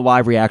doing a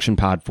live reaction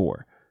pod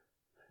for.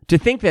 To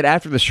think that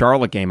after the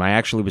Charlotte game, I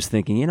actually was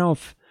thinking,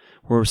 if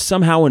we're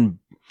somehow in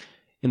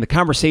the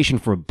conversation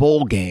for a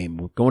bowl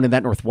game, going to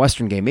that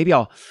Northwestern game, maybe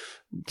I'll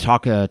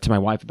talk to my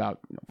wife about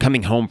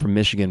coming home from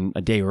Michigan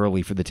a day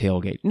early for the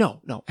tailgate.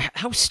 No,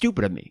 how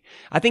stupid of me.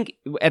 I think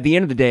at the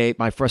end of the day,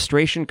 my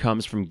frustration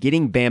comes from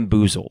getting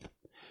bamboozled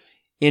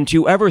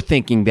into ever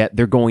thinking that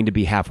they're going to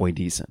be halfway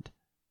decent.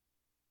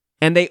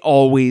 And they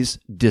always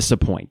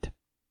disappoint.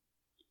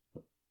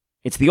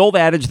 It's the old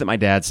adage that my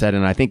dad said,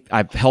 and I think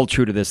I've held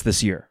true to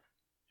this year,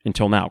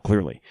 until now,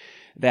 clearly,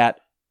 that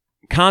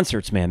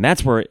concerts, man,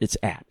 that's where it's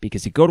at.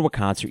 Because you go to a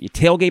concert, you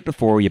tailgate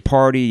before, you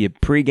party, you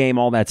pregame,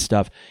 all that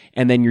stuff,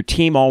 and then your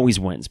team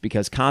always wins,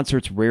 because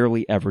concerts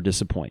rarely ever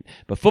disappoint.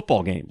 But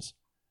football games,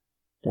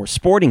 or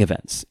sporting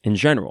events in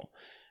general,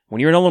 when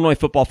you're an Illinois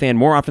football fan,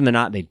 more often than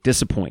not, they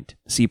disappoint.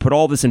 So you put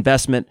all this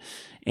investment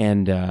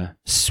and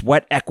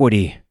sweat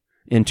equity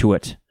into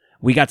it.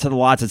 We got to the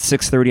lots at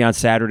 6:30 on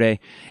Saturday.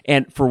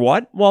 And for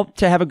what? Well,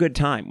 to have a good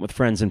time with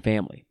friends and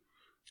family.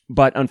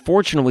 But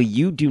unfortunately,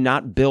 you do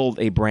not build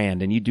a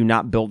brand and you do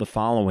not build a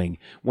following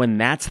when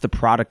that's the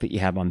product that you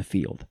have on the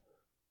field.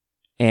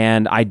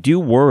 And I do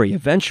worry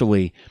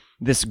eventually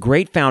this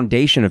great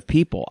foundation of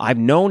people. I've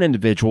known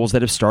individuals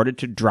that have started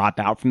to drop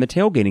out from the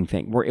tailgating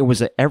thing, where it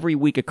was an every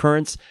week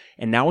occurrence,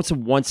 and now it's a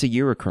once a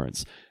year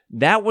occurrence.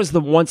 That was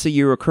the once a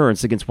year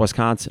occurrence against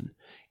Wisconsin,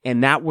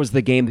 and that was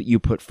the game that you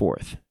put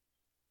forth.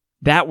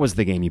 That was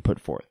the game you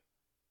put forth.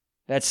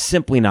 That's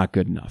simply not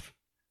good enough.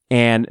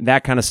 And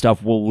that kind of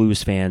stuff will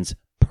lose fans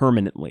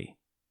permanently.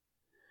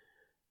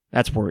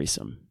 That's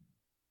worrisome.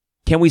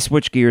 Can we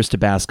switch gears to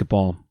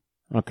basketball?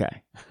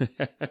 Okay.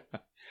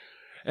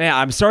 Yeah,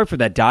 I'm sorry for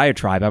that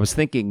diatribe. I was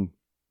thinking,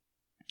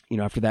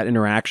 after that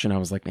interaction, I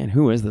was like, man,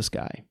 who is this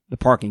guy? The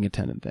parking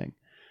attendant thing.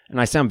 And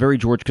I sound very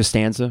George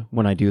Costanza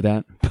when I do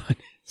that. But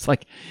it's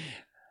like,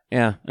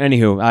 yeah,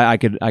 anywho,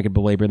 I could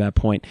belabor that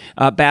point.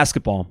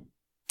 Basketball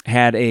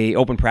had a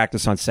open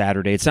practice on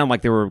Saturday. It sounded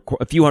like there were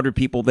a few hundred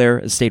people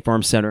there at State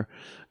Farm Center.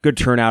 Good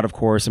turnout, of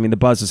course. I mean, the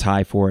buzz is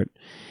high for it.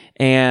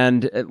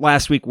 And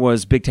last week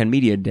was Big Ten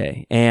Media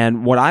Day.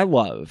 And what I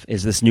love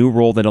is this new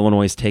role that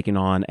Illinois is taking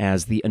on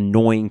as the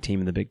annoying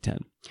team in the Big Ten.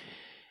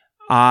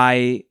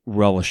 I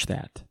relish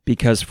that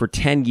because for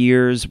 10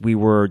 years, we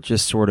were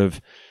just sort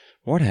of,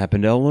 what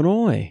happened to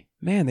Illinois?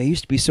 Man, they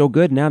used to be so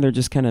good. Now they're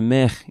just kind of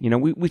meh.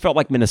 We felt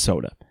like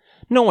Minnesota.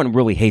 No one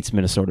really hates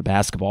Minnesota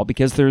basketball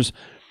because there's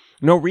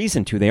no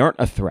reason to. They aren't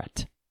a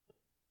threat.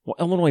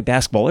 Well, Illinois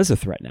basketball is a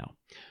threat now.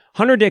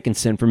 Hunter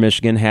Dickinson from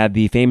Michigan had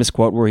the famous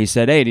quote where he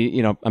said,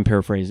 hey, I'm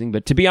paraphrasing,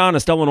 but to be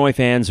honest, Illinois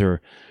fans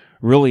are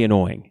really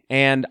annoying.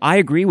 And I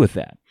agree with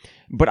that.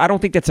 But I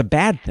don't think that's a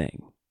bad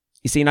thing.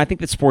 You see, and I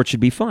think that sports should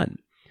be fun.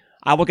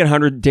 I look at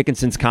Hunter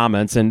Dickinson's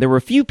comments, and there were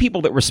a few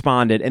people that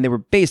responded, and they were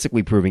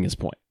basically proving his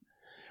point.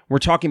 We're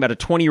talking about a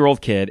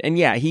 20-year-old kid, and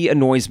yeah, he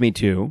annoys me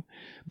too,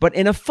 but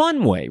in a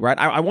fun way, right?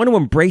 I want to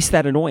embrace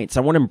that annoyance.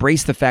 I want to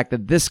embrace the fact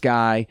that this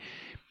guy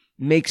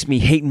makes me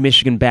hate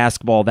Michigan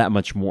basketball that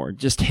much more.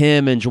 Just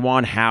him and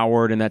Juwan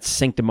Howard and that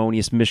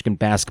sanctimonious Michigan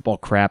basketball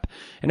crap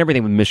and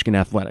everything with Michigan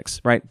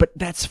athletics, right? But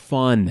that's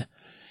fun.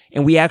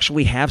 And we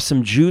actually have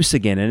some juice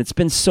again, and it's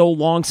been so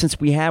long since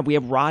we have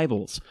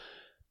rivals.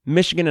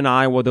 Michigan and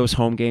Iowa, those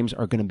home games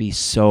are going to be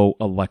so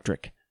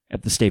electric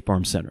at the State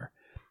Farm Center.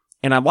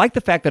 And I like the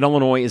fact that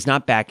Illinois is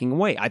not backing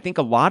away. I think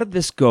a lot of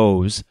this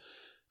goes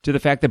to the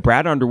fact that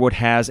Brad Underwood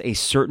has a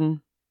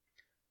certain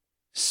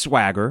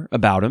swagger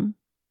about him.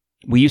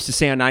 We used to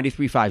say on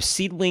 93.5,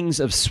 seedlings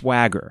of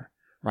swagger,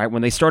 right?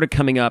 When they started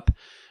coming up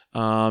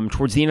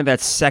towards the end of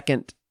that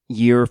second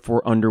year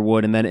for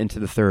Underwood and then into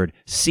the third,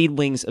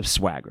 seedlings of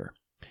swagger.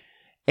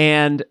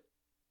 And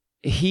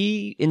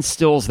he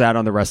instills that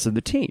on the rest of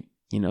the team.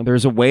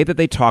 There's a way that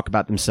they talk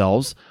about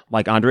themselves,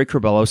 like Andre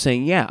Curbelo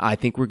saying, yeah, I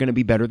think we're going to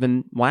be better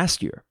than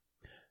last year.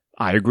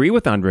 I agree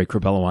with Andre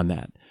Curbelo on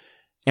that.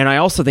 And I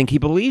also think he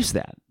believes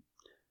that.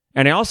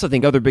 And I also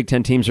think other Big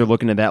Ten teams are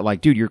looking at that like,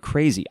 dude, you're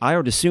crazy.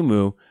 Ayo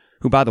Dosunmu,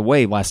 who, by the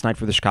way, last night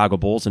for the Chicago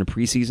Bulls in a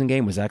preseason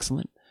game was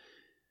excellent.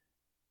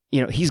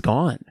 He's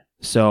gone.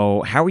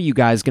 So how are you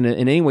guys going to,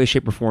 in any way,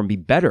 shape, or form, be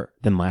better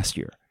than last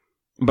year?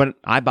 But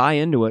I buy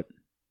into it.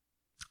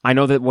 I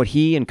know that what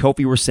he and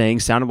Kofi were saying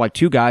sounded like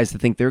two guys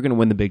that think they're going to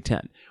win the Big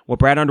Ten. What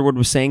Brad Underwood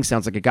was saying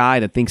sounds like a guy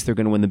that thinks they're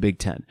going to win the Big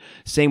Ten.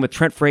 Same with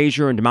Trent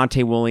Frazier and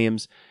DeMonte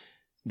Williams.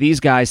 These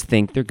guys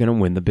think they're going to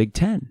win the Big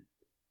Ten.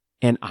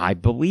 And I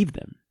believe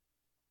them.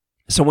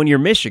 So when you're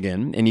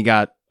Michigan and you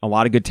got a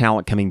lot of good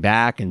talent coming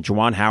back and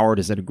Juwan Howard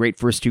has had a great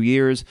first 2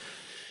 years,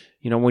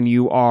 when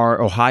you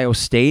are Ohio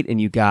State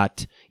and you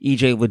got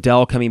E.J.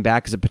 Liddell coming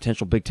back as a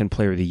potential Big Ten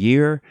Player of the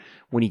Year,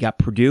 when you got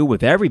Purdue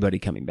with everybody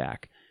coming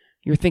back,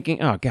 you're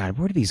thinking, oh, God,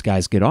 where do these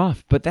guys get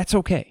off? But that's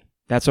okay.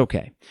 That's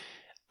okay.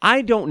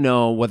 I don't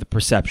know what the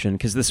perception,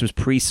 because this was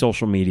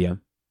pre-social media,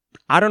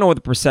 I don't know what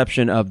the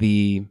perception of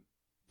the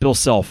Bill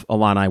Self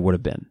Illini would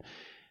have been.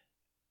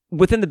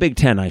 Within the Big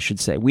Ten, I should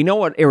say. We know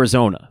what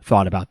Arizona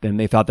thought about them.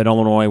 They thought that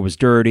Illinois was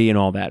dirty and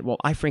all that. Well,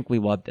 I frankly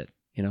loved it.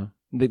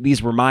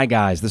 These were my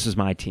guys. This was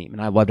my team,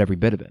 and I loved every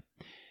bit of it.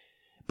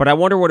 But I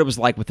wonder what it was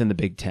like within the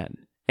Big Ten.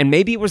 And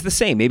maybe it was the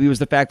same. Maybe it was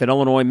the fact that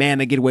Illinois, man,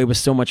 they get away with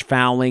so much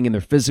fouling, and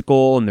they're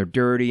physical, and they're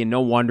dirty, and no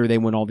wonder they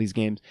win all these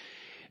games.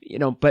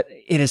 But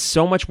it is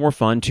so much more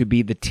fun to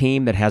be the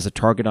team that has a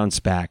target on its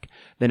back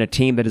than a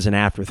team that is an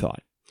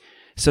afterthought.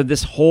 So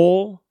this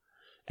whole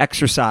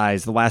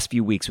exercise the last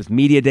few weeks with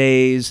media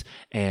days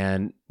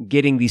and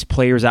getting these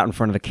players out in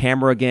front of the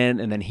camera again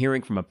and then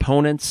hearing from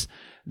opponents,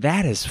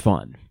 that is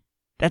fun.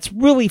 That's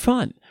really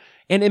fun.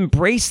 And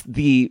embrace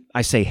the,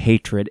 I say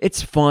hatred,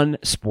 it's fun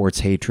sports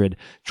hatred.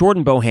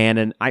 Jordan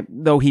Bohannon,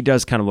 though he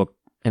does kind of look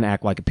and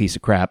act like a piece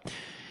of crap.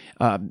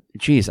 I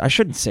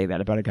shouldn't say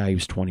that about a guy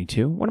who's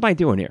 22. What am I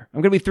doing here?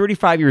 I'm going to be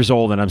 35 years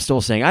old and I'm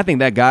still saying, I think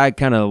that guy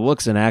kind of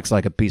looks and acts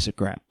like a piece of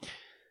crap.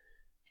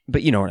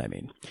 But you know what I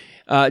mean.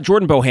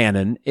 Jordan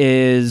Bohannon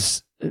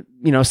is,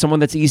 someone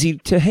that's easy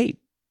to hate.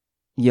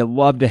 You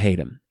love to hate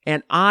him.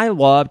 And I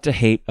love to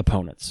hate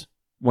opponents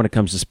when it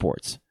comes to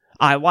sports.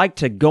 I like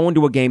to go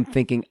into a game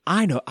thinking,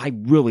 I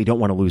really don't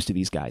want to lose to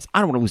these guys. I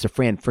don't want to lose to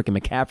Fran frickin'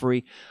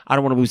 McCaffrey. I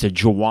don't want to lose to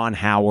Juwan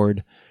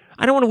Howard.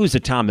 I don't want to lose to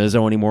Tom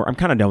Izzo anymore. I'm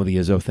kind of done with the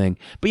Izzo thing.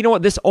 But you know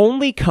what? This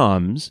only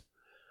comes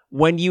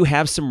when you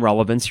have some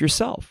relevance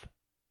yourself.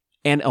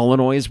 And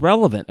Illinois is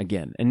relevant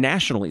again, and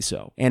nationally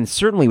so, and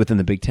certainly within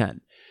the Big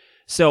Ten.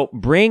 So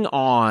bring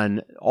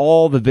on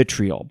all the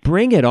vitriol.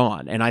 Bring it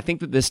on. And I think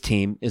that this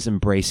team is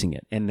embracing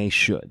it, and they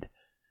should.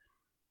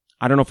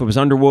 I don't know if it was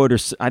Underwood or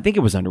I think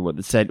it was Underwood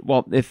that said,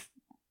 well, if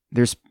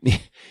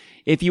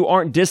you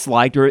aren't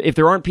disliked or if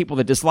there aren't people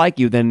that dislike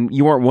you, then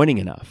you aren't winning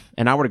enough.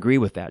 And I would agree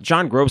with that.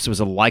 John Gross was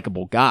a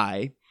likable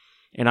guy,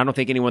 and I don't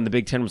think anyone in the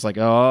Big Ten was like,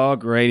 oh,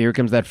 great, here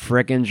comes that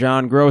frickin'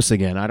 John Gross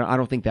again. I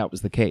don't think that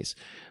was the case.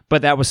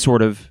 But that was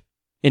sort of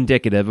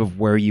indicative of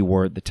where you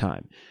were at the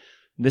time.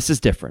 This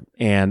is different,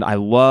 and I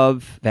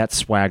love that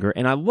swagger,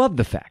 and I love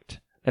the fact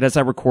that as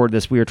I record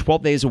this, we are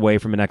 12 days away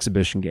from an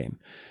exhibition game.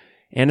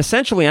 And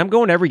essentially, I'm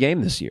going every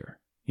game this year.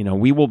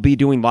 We will be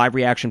doing live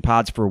reaction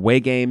pods for away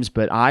games,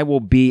 but I will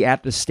be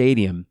at the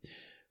stadium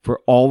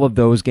for all of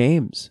those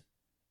games.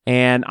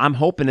 And I'm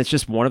hoping it's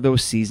just one of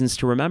those seasons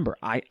to remember.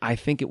 I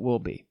think it will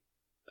be.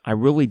 I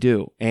really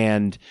do.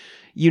 And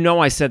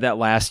I said that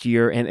last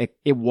year, and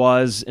it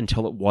was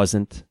until it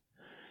wasn't.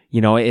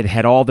 It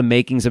had all the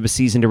makings of a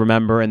season to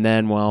remember, and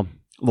then, well,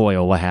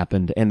 Loyola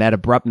happened, and that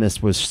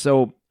abruptness was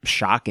so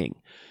shocking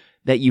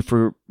that you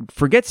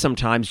forget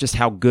sometimes just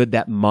how good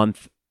that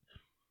month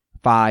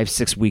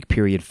 5-6 week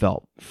period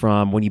felt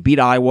from when you beat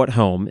Iowa at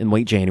home in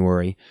late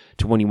January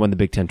to when you won the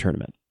Big Ten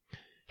tournament.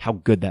 How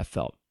good that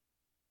felt.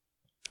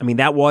 I mean,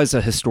 that was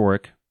a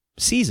historic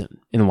season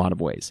in a lot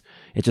of ways.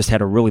 It just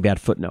had a really bad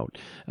footnote.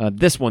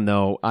 This one,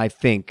 though, I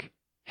think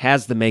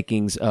has the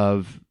makings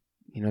of,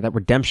 that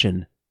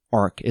redemption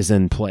arc is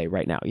in play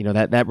right now.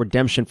 That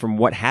redemption from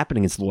what happened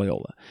against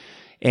Loyola.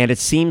 And it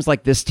seems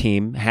like this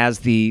team has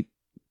the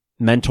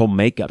mental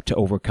makeup to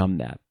overcome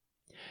that.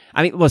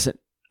 I mean, listen,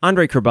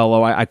 Andre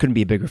Curbelo, I couldn't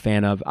be a bigger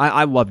fan of.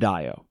 I loved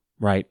Io,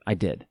 right? I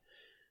did.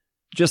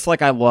 Just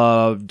like I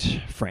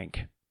loved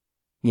Frank,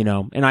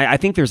 And I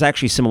think there's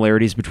actually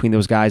similarities between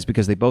those guys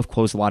because they both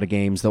closed a lot of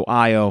games, though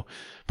Io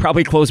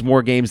probably closed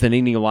more games than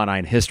any Illini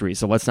in history,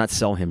 so let's not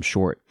sell him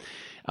short.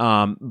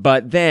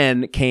 But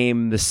then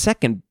came the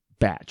second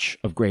batch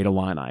of great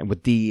Illini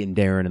with Dee and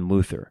Darren and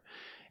Luther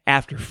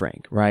after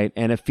Frank, right?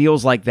 And it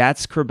feels like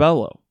that's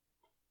Curbelo.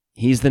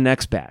 He's the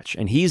next batch,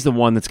 and he's the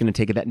one that's going to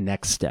take it that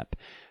next step.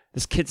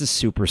 This kid's a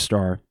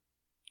superstar.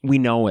 We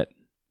know it.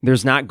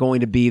 There's not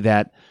going to be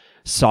that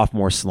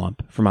sophomore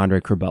slump from Andre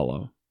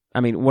Curbelo. I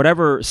mean,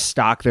 whatever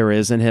stock there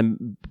is in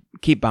him,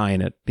 keep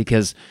buying it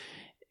because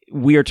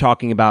we are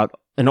talking about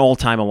an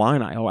all-time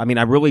Illini. I mean,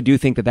 I really do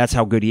think that that's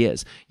how good he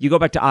is. You go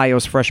back to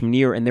Io's freshman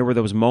year, and there were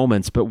those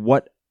moments, but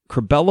what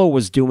Curbelo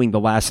was doing the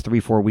last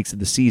 3-4 weeks of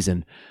the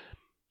season,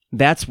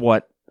 that's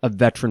what a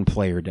veteran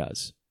player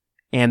does.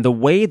 And the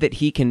way that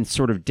he can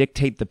sort of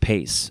dictate the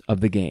pace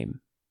of the game,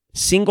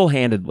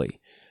 single-handedly,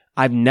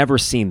 I've never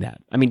seen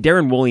that. I mean,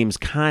 Darren Williams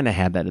kind of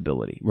had that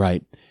ability,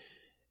 right?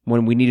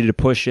 When we needed to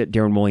push it,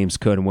 Darren Williams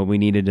could. And when we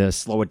needed to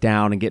slow it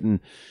down and get in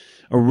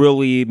a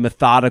really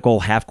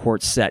methodical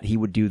half-court set, he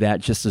would do that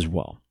just as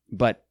well.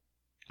 But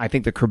I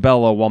think that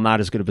Curbelo, while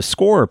not as good of a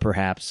scorer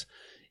perhaps,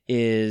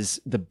 is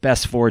the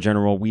best floor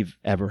general we've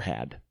ever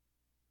had.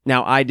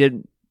 Now, I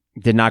did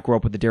not grow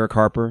up with the Derek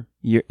Harper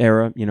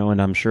era,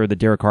 and I'm sure that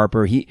Derek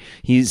Harper,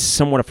 he's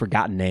somewhat a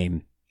forgotten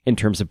name in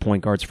terms of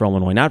point guards for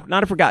Illinois.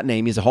 Not a forgotten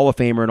name. He's a Hall of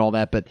Famer and all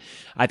that, but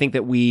I think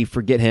that we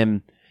forget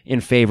him in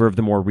favor of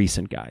the more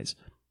recent guys.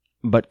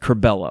 But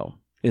Curbelo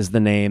is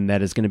the name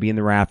that is going to be in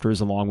the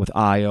rafters along with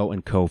Io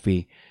and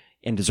Kofi,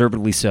 and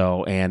deservedly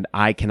so, and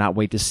I cannot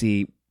wait to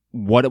see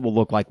what it will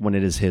look like when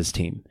it is his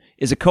team.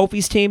 Is it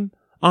Kofi's team?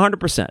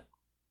 100%.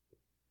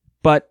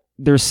 But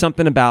there's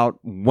something about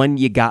when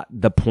you got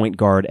the point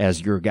guard as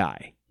your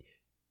guy.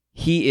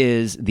 He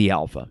is the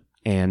alpha,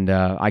 and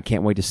I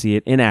can't wait to see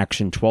it in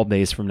action 12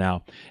 days from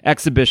now.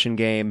 Exhibition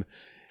game.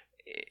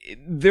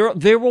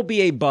 There will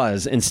be a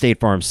buzz in State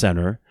Farm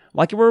Center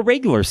like it were a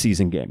regular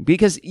season game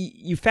because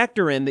you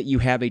factor in that you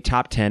have a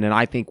top 10 and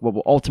I think what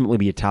will ultimately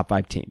be a top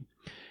 5 team.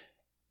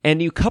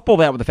 And you couple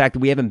that with the fact that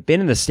we haven't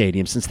been in the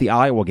stadium since the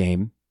Iowa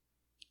game,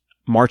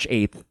 March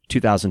 8th,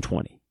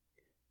 2020.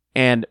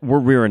 And we're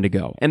rearing to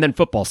go. And then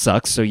football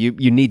sucks, so you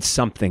need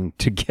something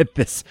to get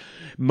this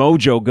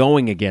mojo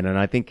going again, and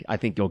I think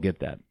you'll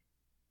get that.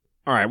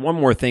 All right, one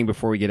more thing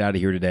before we get out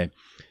of here today.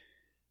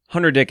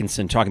 Hunter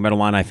Dickinson talking about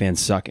Illini fans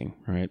sucking,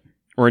 right?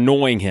 Or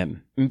annoying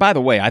him. And by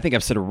the way, I think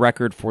I've set a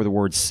record for the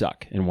word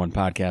suck in one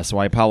podcast, so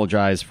I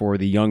apologize for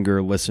the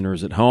younger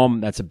listeners at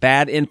home. That's a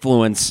bad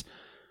influence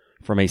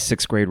from a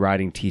 6th grade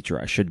writing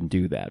teacher. I shouldn't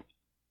do that.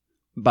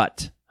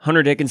 But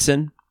Hunter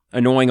Dickinson,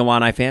 annoying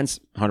Illini fans,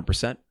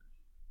 100%.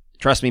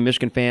 Trust me,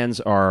 Michigan fans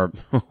are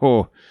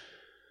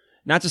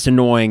not just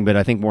annoying, but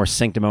I think more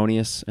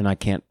sanctimonious, and I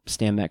can't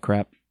stand that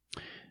crap.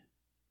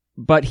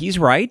 But he's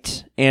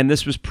right, and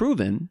this was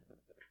proven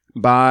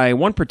by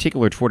one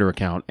particular Twitter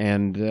account,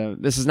 and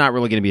this is not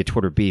really going to be a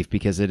Twitter beef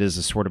because it is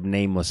a sort of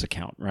nameless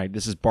account, right?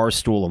 This is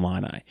Barstool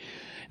Illini.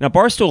 Now,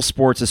 Barstool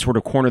Sports has sort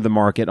of cornered the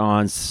market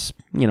on,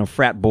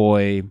 frat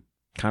boy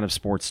kind of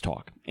sports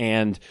talk.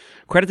 And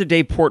credit to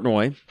Dave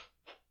Portnoy,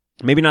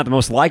 maybe not the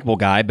most likable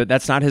guy, but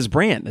that's not his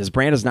brand. His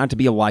brand is not to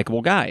be a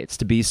likable guy. It's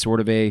to be sort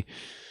of a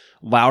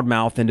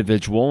loudmouth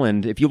individual.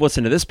 And if you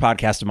listen to this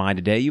podcast of mine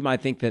today, you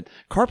might think that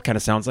Carp kind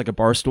of sounds like a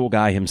Barstool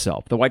guy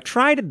himself. Though I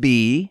try to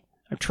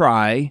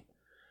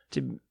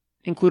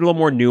include a little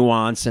more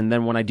nuance. And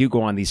then when I do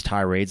go on these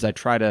tirades, I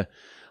try to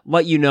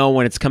let you know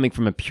when it's coming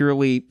from a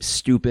purely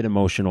stupid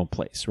emotional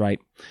place, right?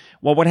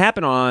 Well, what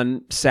happened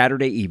on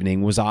Saturday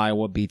evening was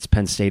Iowa beats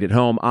Penn State at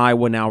home.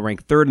 Iowa now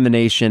ranked 3rd in the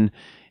nation.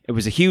 It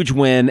was a huge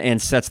win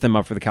and sets them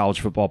up for the college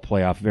football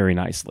playoff very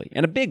nicely.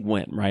 And a big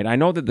win, right? I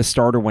know that the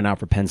starter went out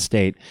for Penn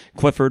State,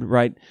 Clifford,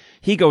 right?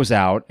 He goes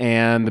out,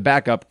 and the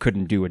backup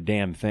couldn't do a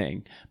damn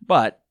thing.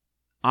 But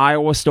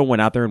Iowa still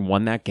went out there and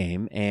won that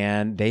game,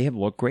 and they have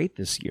looked great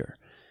this year.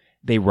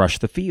 They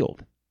rushed the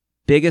field.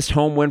 Biggest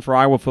home win for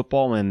Iowa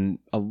football in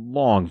a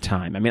long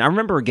time. I mean, I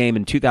remember a game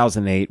in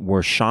 2008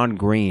 where Sean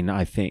Green,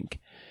 I think,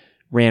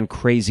 ran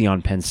crazy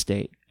on Penn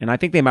State. And I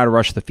think they might have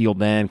rushed the field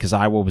then because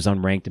Iowa was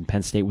unranked and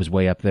Penn State was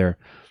way up there,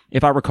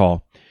 if I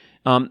recall.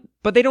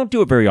 But they don't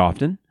do it very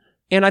often.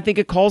 And I think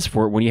it calls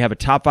for it when you have a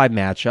top 5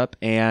 matchup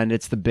and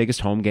it's the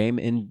biggest home game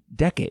in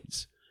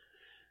decades.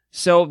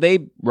 So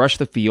they rush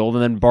the field,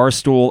 and then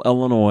Barstool,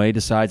 Illinois,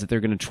 decides that they're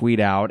going to tweet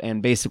out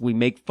and basically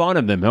make fun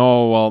of them.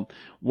 Oh, well,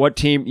 what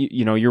team,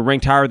 you're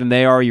ranked higher than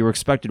they are. You were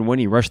expected to win.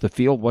 You rush the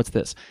field. What's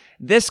this?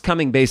 This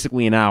coming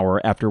basically an hour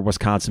after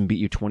Wisconsin beat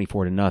you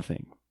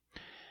 24-0.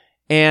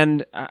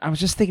 And I was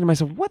just thinking to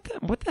myself,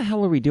 what the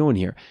hell are we doing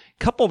here?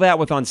 Couple that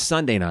with on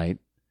Sunday night,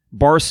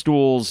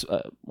 Barstool's,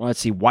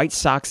 White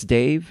Sox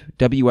Dave,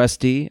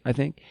 WSD, I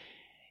think.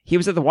 He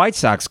was at the White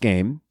Sox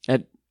game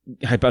at,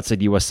 I about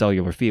said U.S.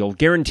 Cellular Field,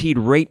 Guaranteed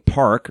Rate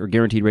Park, or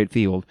Guaranteed Rate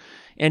Field,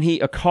 and he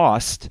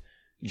accosts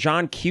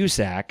John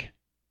Cusack,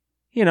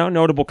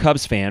 notable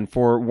Cubs fan,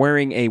 for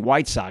wearing a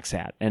White Sox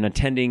hat and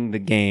attending the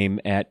game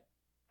at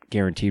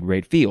Guaranteed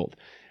Rate Field,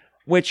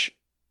 which,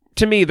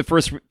 to me, the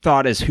first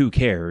thought is, who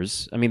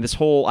cares? I mean, this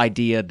whole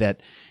idea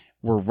that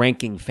we're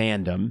ranking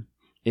fandom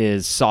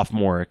is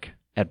sophomoric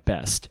at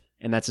best.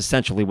 And that's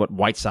essentially what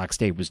White Sox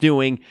Dave was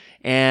doing.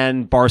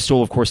 And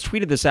Barstool, of course,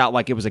 tweeted this out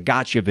like it was a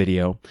gotcha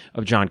video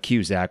of John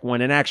Cusack,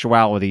 when in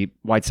actuality,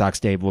 White Sox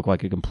Dave looked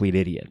like a complete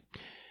idiot.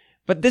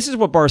 But this is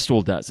what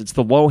Barstool does. It's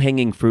the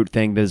low-hanging fruit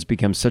thing that has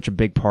become such a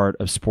big part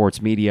of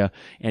sports media.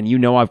 And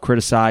I've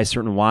criticized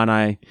certain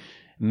Illini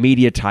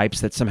media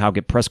types that somehow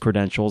get press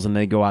credentials and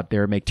they go out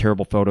there, make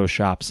terrible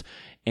photoshops,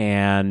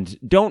 and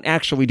don't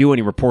actually do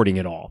any reporting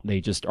at all.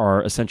 They just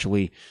are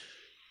essentially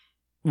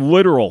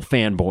literal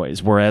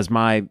fanboys, whereas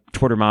my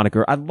Twitter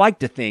moniker, I'd like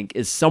to think,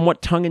 is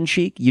somewhat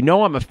tongue-in-cheek.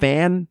 I'm a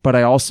fan, but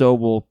I also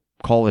will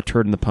call a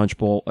turd in the punch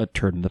bowl a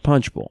turd in the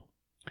punch bowl.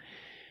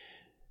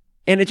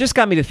 And it just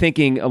got me to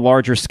thinking a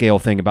larger scale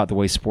thing about the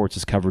way sports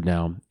is covered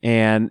now.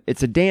 And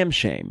it's a damn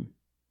shame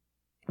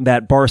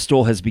that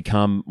Barstool has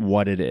become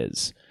what it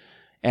is,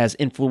 as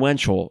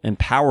influential and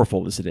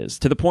powerful as it is,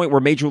 to the point where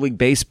Major League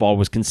Baseball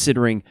was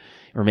considering,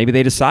 or maybe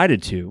they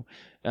decided to,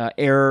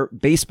 air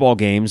baseball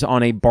games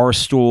on a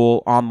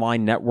Barstool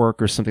online network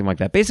or something like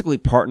that, basically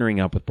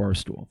partnering up with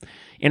Barstool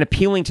and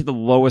appealing to the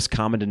lowest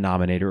common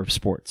denominator of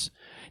sports.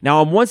 Now,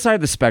 on one side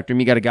of the spectrum,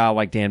 you got a guy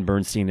like Dan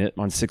Bernstein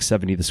on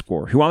 670 The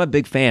Score, who I'm a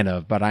big fan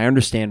of, but I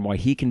understand why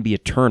he can be a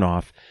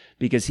turnoff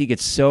because he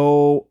gets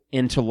so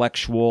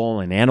intellectual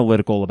and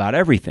analytical about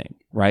everything,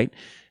 right?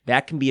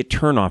 That can be a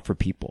turnoff for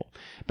people.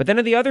 But then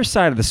on the other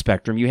side of the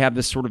spectrum, you have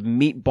this sort of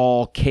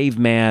meatball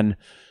caveman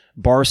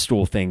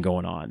Barstool thing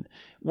going on,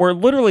 where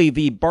literally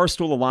the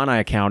Barstool Illini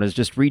account is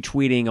just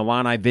retweeting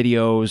Illini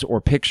videos or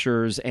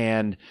pictures,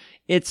 and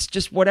it's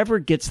just whatever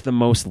gets the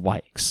most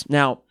likes.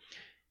 Now,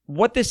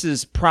 what this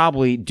is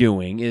probably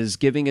doing is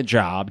giving a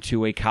job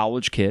to a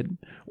college kid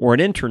or an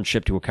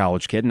internship to a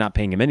college kid, not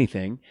paying him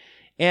anything,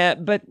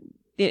 and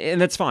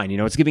that's fine.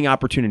 It's giving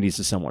opportunities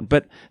to someone.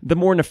 But the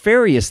more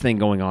nefarious thing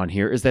going on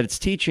here is that it's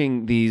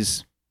teaching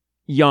these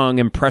young,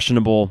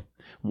 impressionable,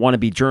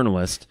 wannabe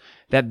journalists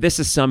that this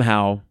is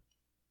somehow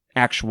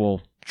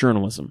actual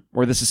journalism,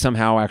 or this is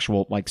somehow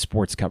actual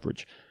sports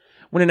coverage,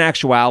 when in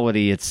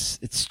actuality it's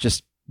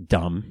just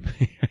dumb.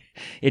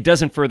 It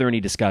doesn't further any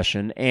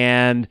discussion,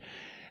 and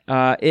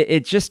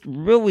it just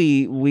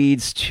really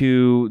leads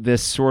to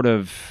this sort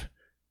of,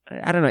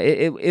 I don't know,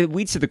 it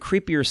leads to the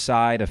creepier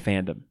side of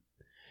fandom,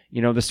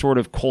 the sort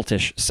of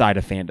cultish side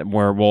of fandom,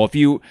 where, well,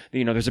 if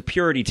there's a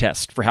purity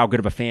test for how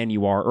good of a fan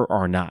you are or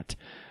are not.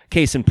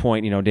 Case in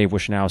point, Dave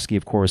Wishnowski,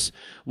 of course,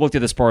 looked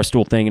at this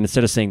Barstool thing, and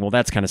instead of saying, well,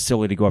 that's kind of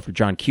silly to go after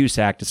John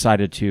Cusack,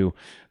 decided to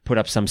put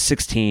up some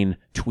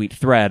 16-tweet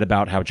thread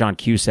about how John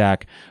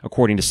Cusack,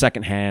 according to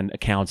secondhand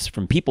accounts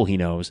from people he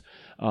knows,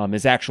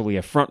 is actually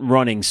a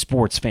front-running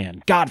sports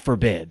fan. God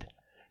forbid.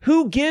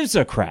 Who gives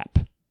a crap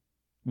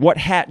what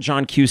hat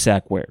John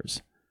Cusack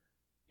wears?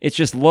 It's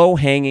just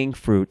low-hanging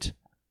fruit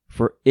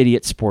for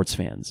idiot sports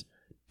fans.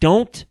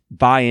 Don't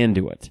buy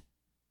into it.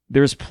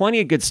 There's plenty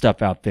of good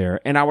stuff out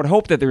there, and I would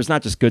hope that there's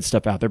not just good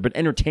stuff out there, but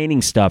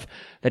entertaining stuff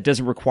that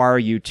doesn't require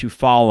you to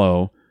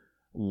follow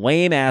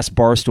lame-ass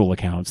Barstool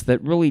accounts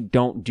that really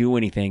don't do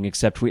anything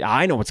except tweet.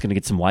 I know what's going to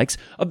get some likes.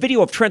 A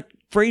video of Trent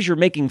Frazier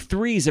making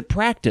threes at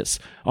practice.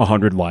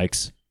 100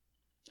 likes.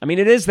 I mean,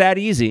 it is that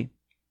easy.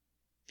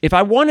 If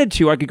I wanted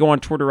to, I could go on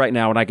Twitter right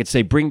now and I could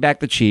say, bring back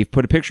the Chief,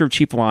 put a picture of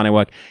Chief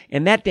Illiniwek,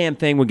 and that damn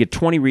thing would get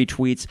 20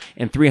 retweets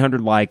and 300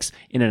 likes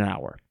in an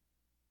hour.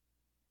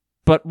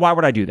 But why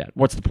would I do that?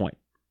 What's the point?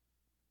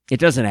 It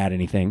doesn't add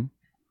anything.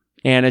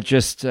 And it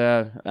just,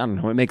 I don't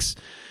know, it makes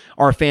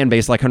our fan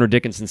base, like Hunter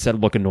Dickinson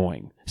said, look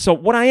annoying. So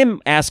what I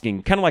am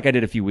asking, kind of like I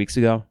did a few weeks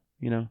ago,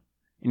 and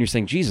you're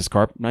saying, Jesus,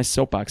 Carp, nice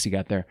soapbox you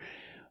got there.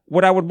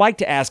 What I would like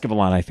to ask of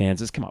Illini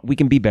fans is, come on, we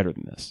can be better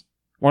than this.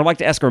 What I'd like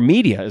to ask our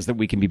media is that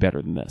we can be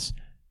better than this.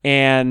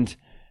 And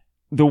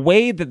the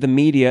way that the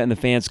media and the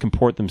fans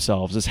comport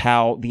themselves is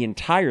how the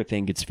entire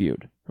thing gets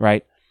viewed,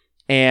 right?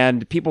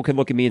 And people can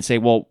look at me and say,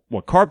 well,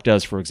 what Carp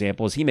does, for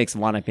example, is he makes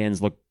Illini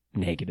fans look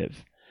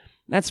negative.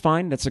 That's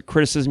fine. That's a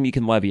criticism you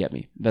can levy at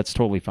me. That's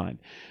totally fine.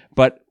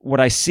 But what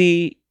I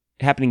see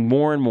happening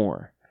more and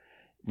more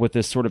with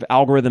this sort of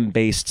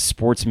algorithm-based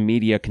sports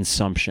media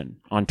consumption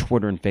on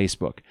Twitter and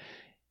Facebook,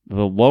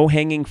 the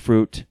low-hanging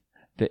fruit,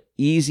 the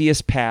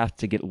easiest path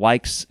to get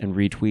likes and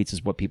retweets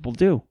is what people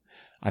do.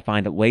 I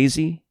find it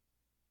lazy.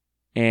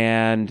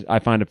 and I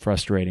find it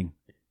frustrating.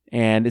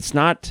 And it's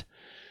not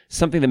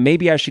something that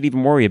maybe I should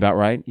even worry about,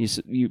 right?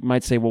 You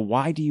might say, well,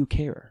 why do you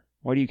care?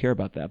 Why do you care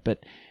about that?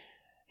 But,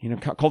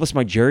 call this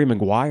my Jerry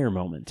Maguire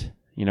moment.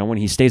 When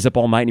he stays up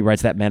all night and he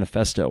writes that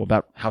manifesto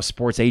about how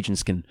sports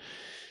agents can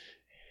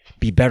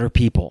be better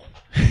people.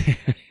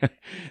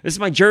 This is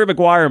my Jerry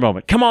Maguire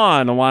moment. Come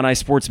on, Illini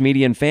sports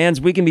media and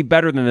fans. We can be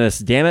better than this,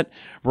 damn it.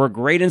 We're a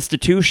great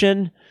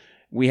institution.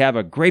 We have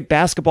a great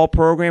basketball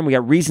program. We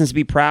got reasons to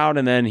be proud.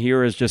 And then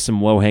here is just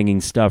some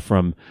low-hanging stuff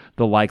from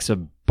the likes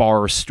of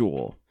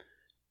Barstool.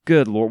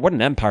 Good Lord, what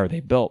an empire they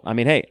built. I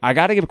mean, hey, I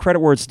got to give credit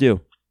where it's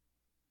due.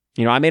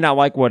 I may not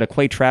like what a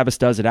Clay Travis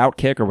does at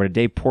Outkick or what a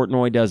Dave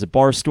Portnoy does at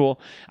Barstool.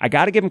 I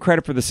got to give him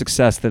credit for the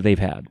success that they've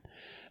had.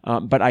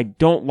 But I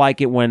don't like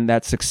it when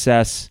that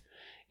success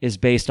is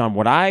based on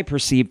what I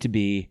perceive to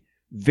be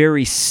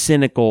very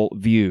cynical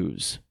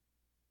views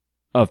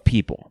of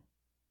people.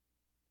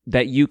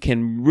 That you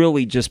can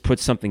really just put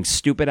something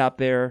stupid out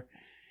there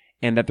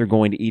and that they're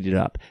going to eat it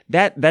up.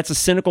 That's a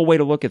cynical way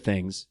to look at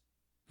things.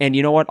 And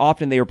you know what?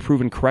 Often they are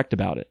proven correct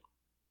about it,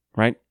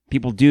 right?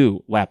 People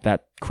do lap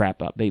that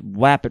crap up. They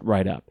lap it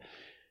right up.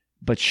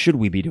 But should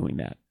we be doing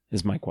that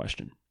is my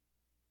question.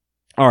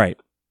 All right.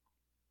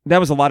 That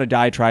was a lot of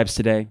diatribes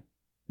today.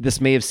 This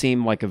may have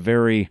seemed like a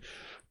very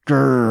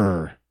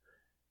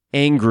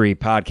angry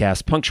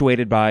podcast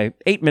punctuated by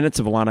 8 minutes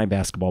of Illini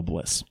basketball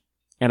bliss.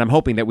 And I'm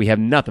hoping that we have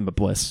nothing but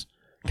bliss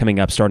coming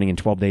up starting in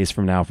 12 days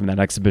from now from that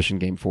exhibition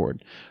game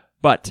forward.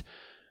 But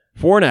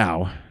for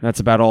now,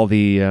 that's about all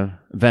the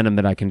venom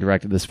that I can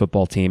direct at this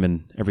football team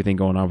and everything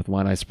going on with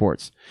Illini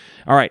sports.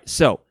 All right,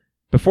 so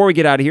before we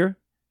get out of here,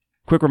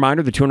 quick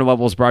reminder, the 200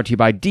 level is brought to you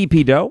by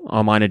DP Dough,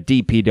 online at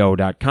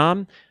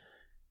dpdough.com.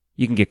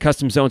 You can get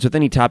custom zones with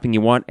any topping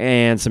you want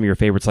and some of your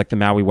favorites like the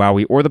Maui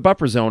Wowie or the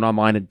Buffer Zone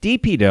online at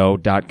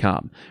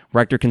dpdough.com.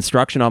 Rector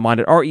Construction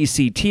online at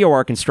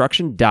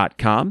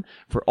rectorconstruction.com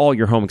for all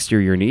your home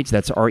exterior needs.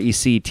 That's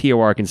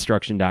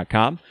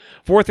rectorconstruction.com.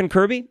 Fourth and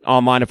Kirby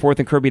online at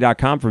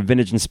fourthandkirby.com for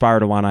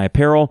vintage-inspired Illini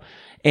apparel.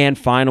 And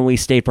finally,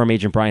 State Farm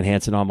agent Brian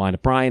Hansen online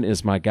at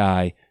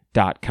brianismyguy.com.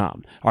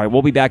 All right,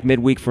 we'll be back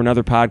midweek for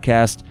another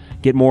podcast.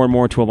 Get more and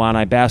more to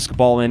Illini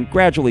basketball and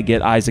gradually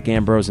get Isaac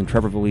Ambrose and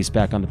Trevor Valise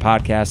back on the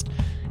podcast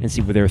and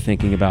see what they're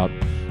thinking about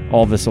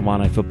all this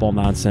Illini football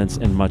nonsense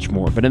and much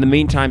more. But in the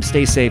meantime,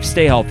 stay safe,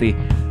 stay healthy.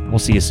 We'll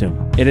see you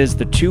soon. It is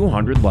the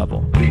 200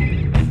 level.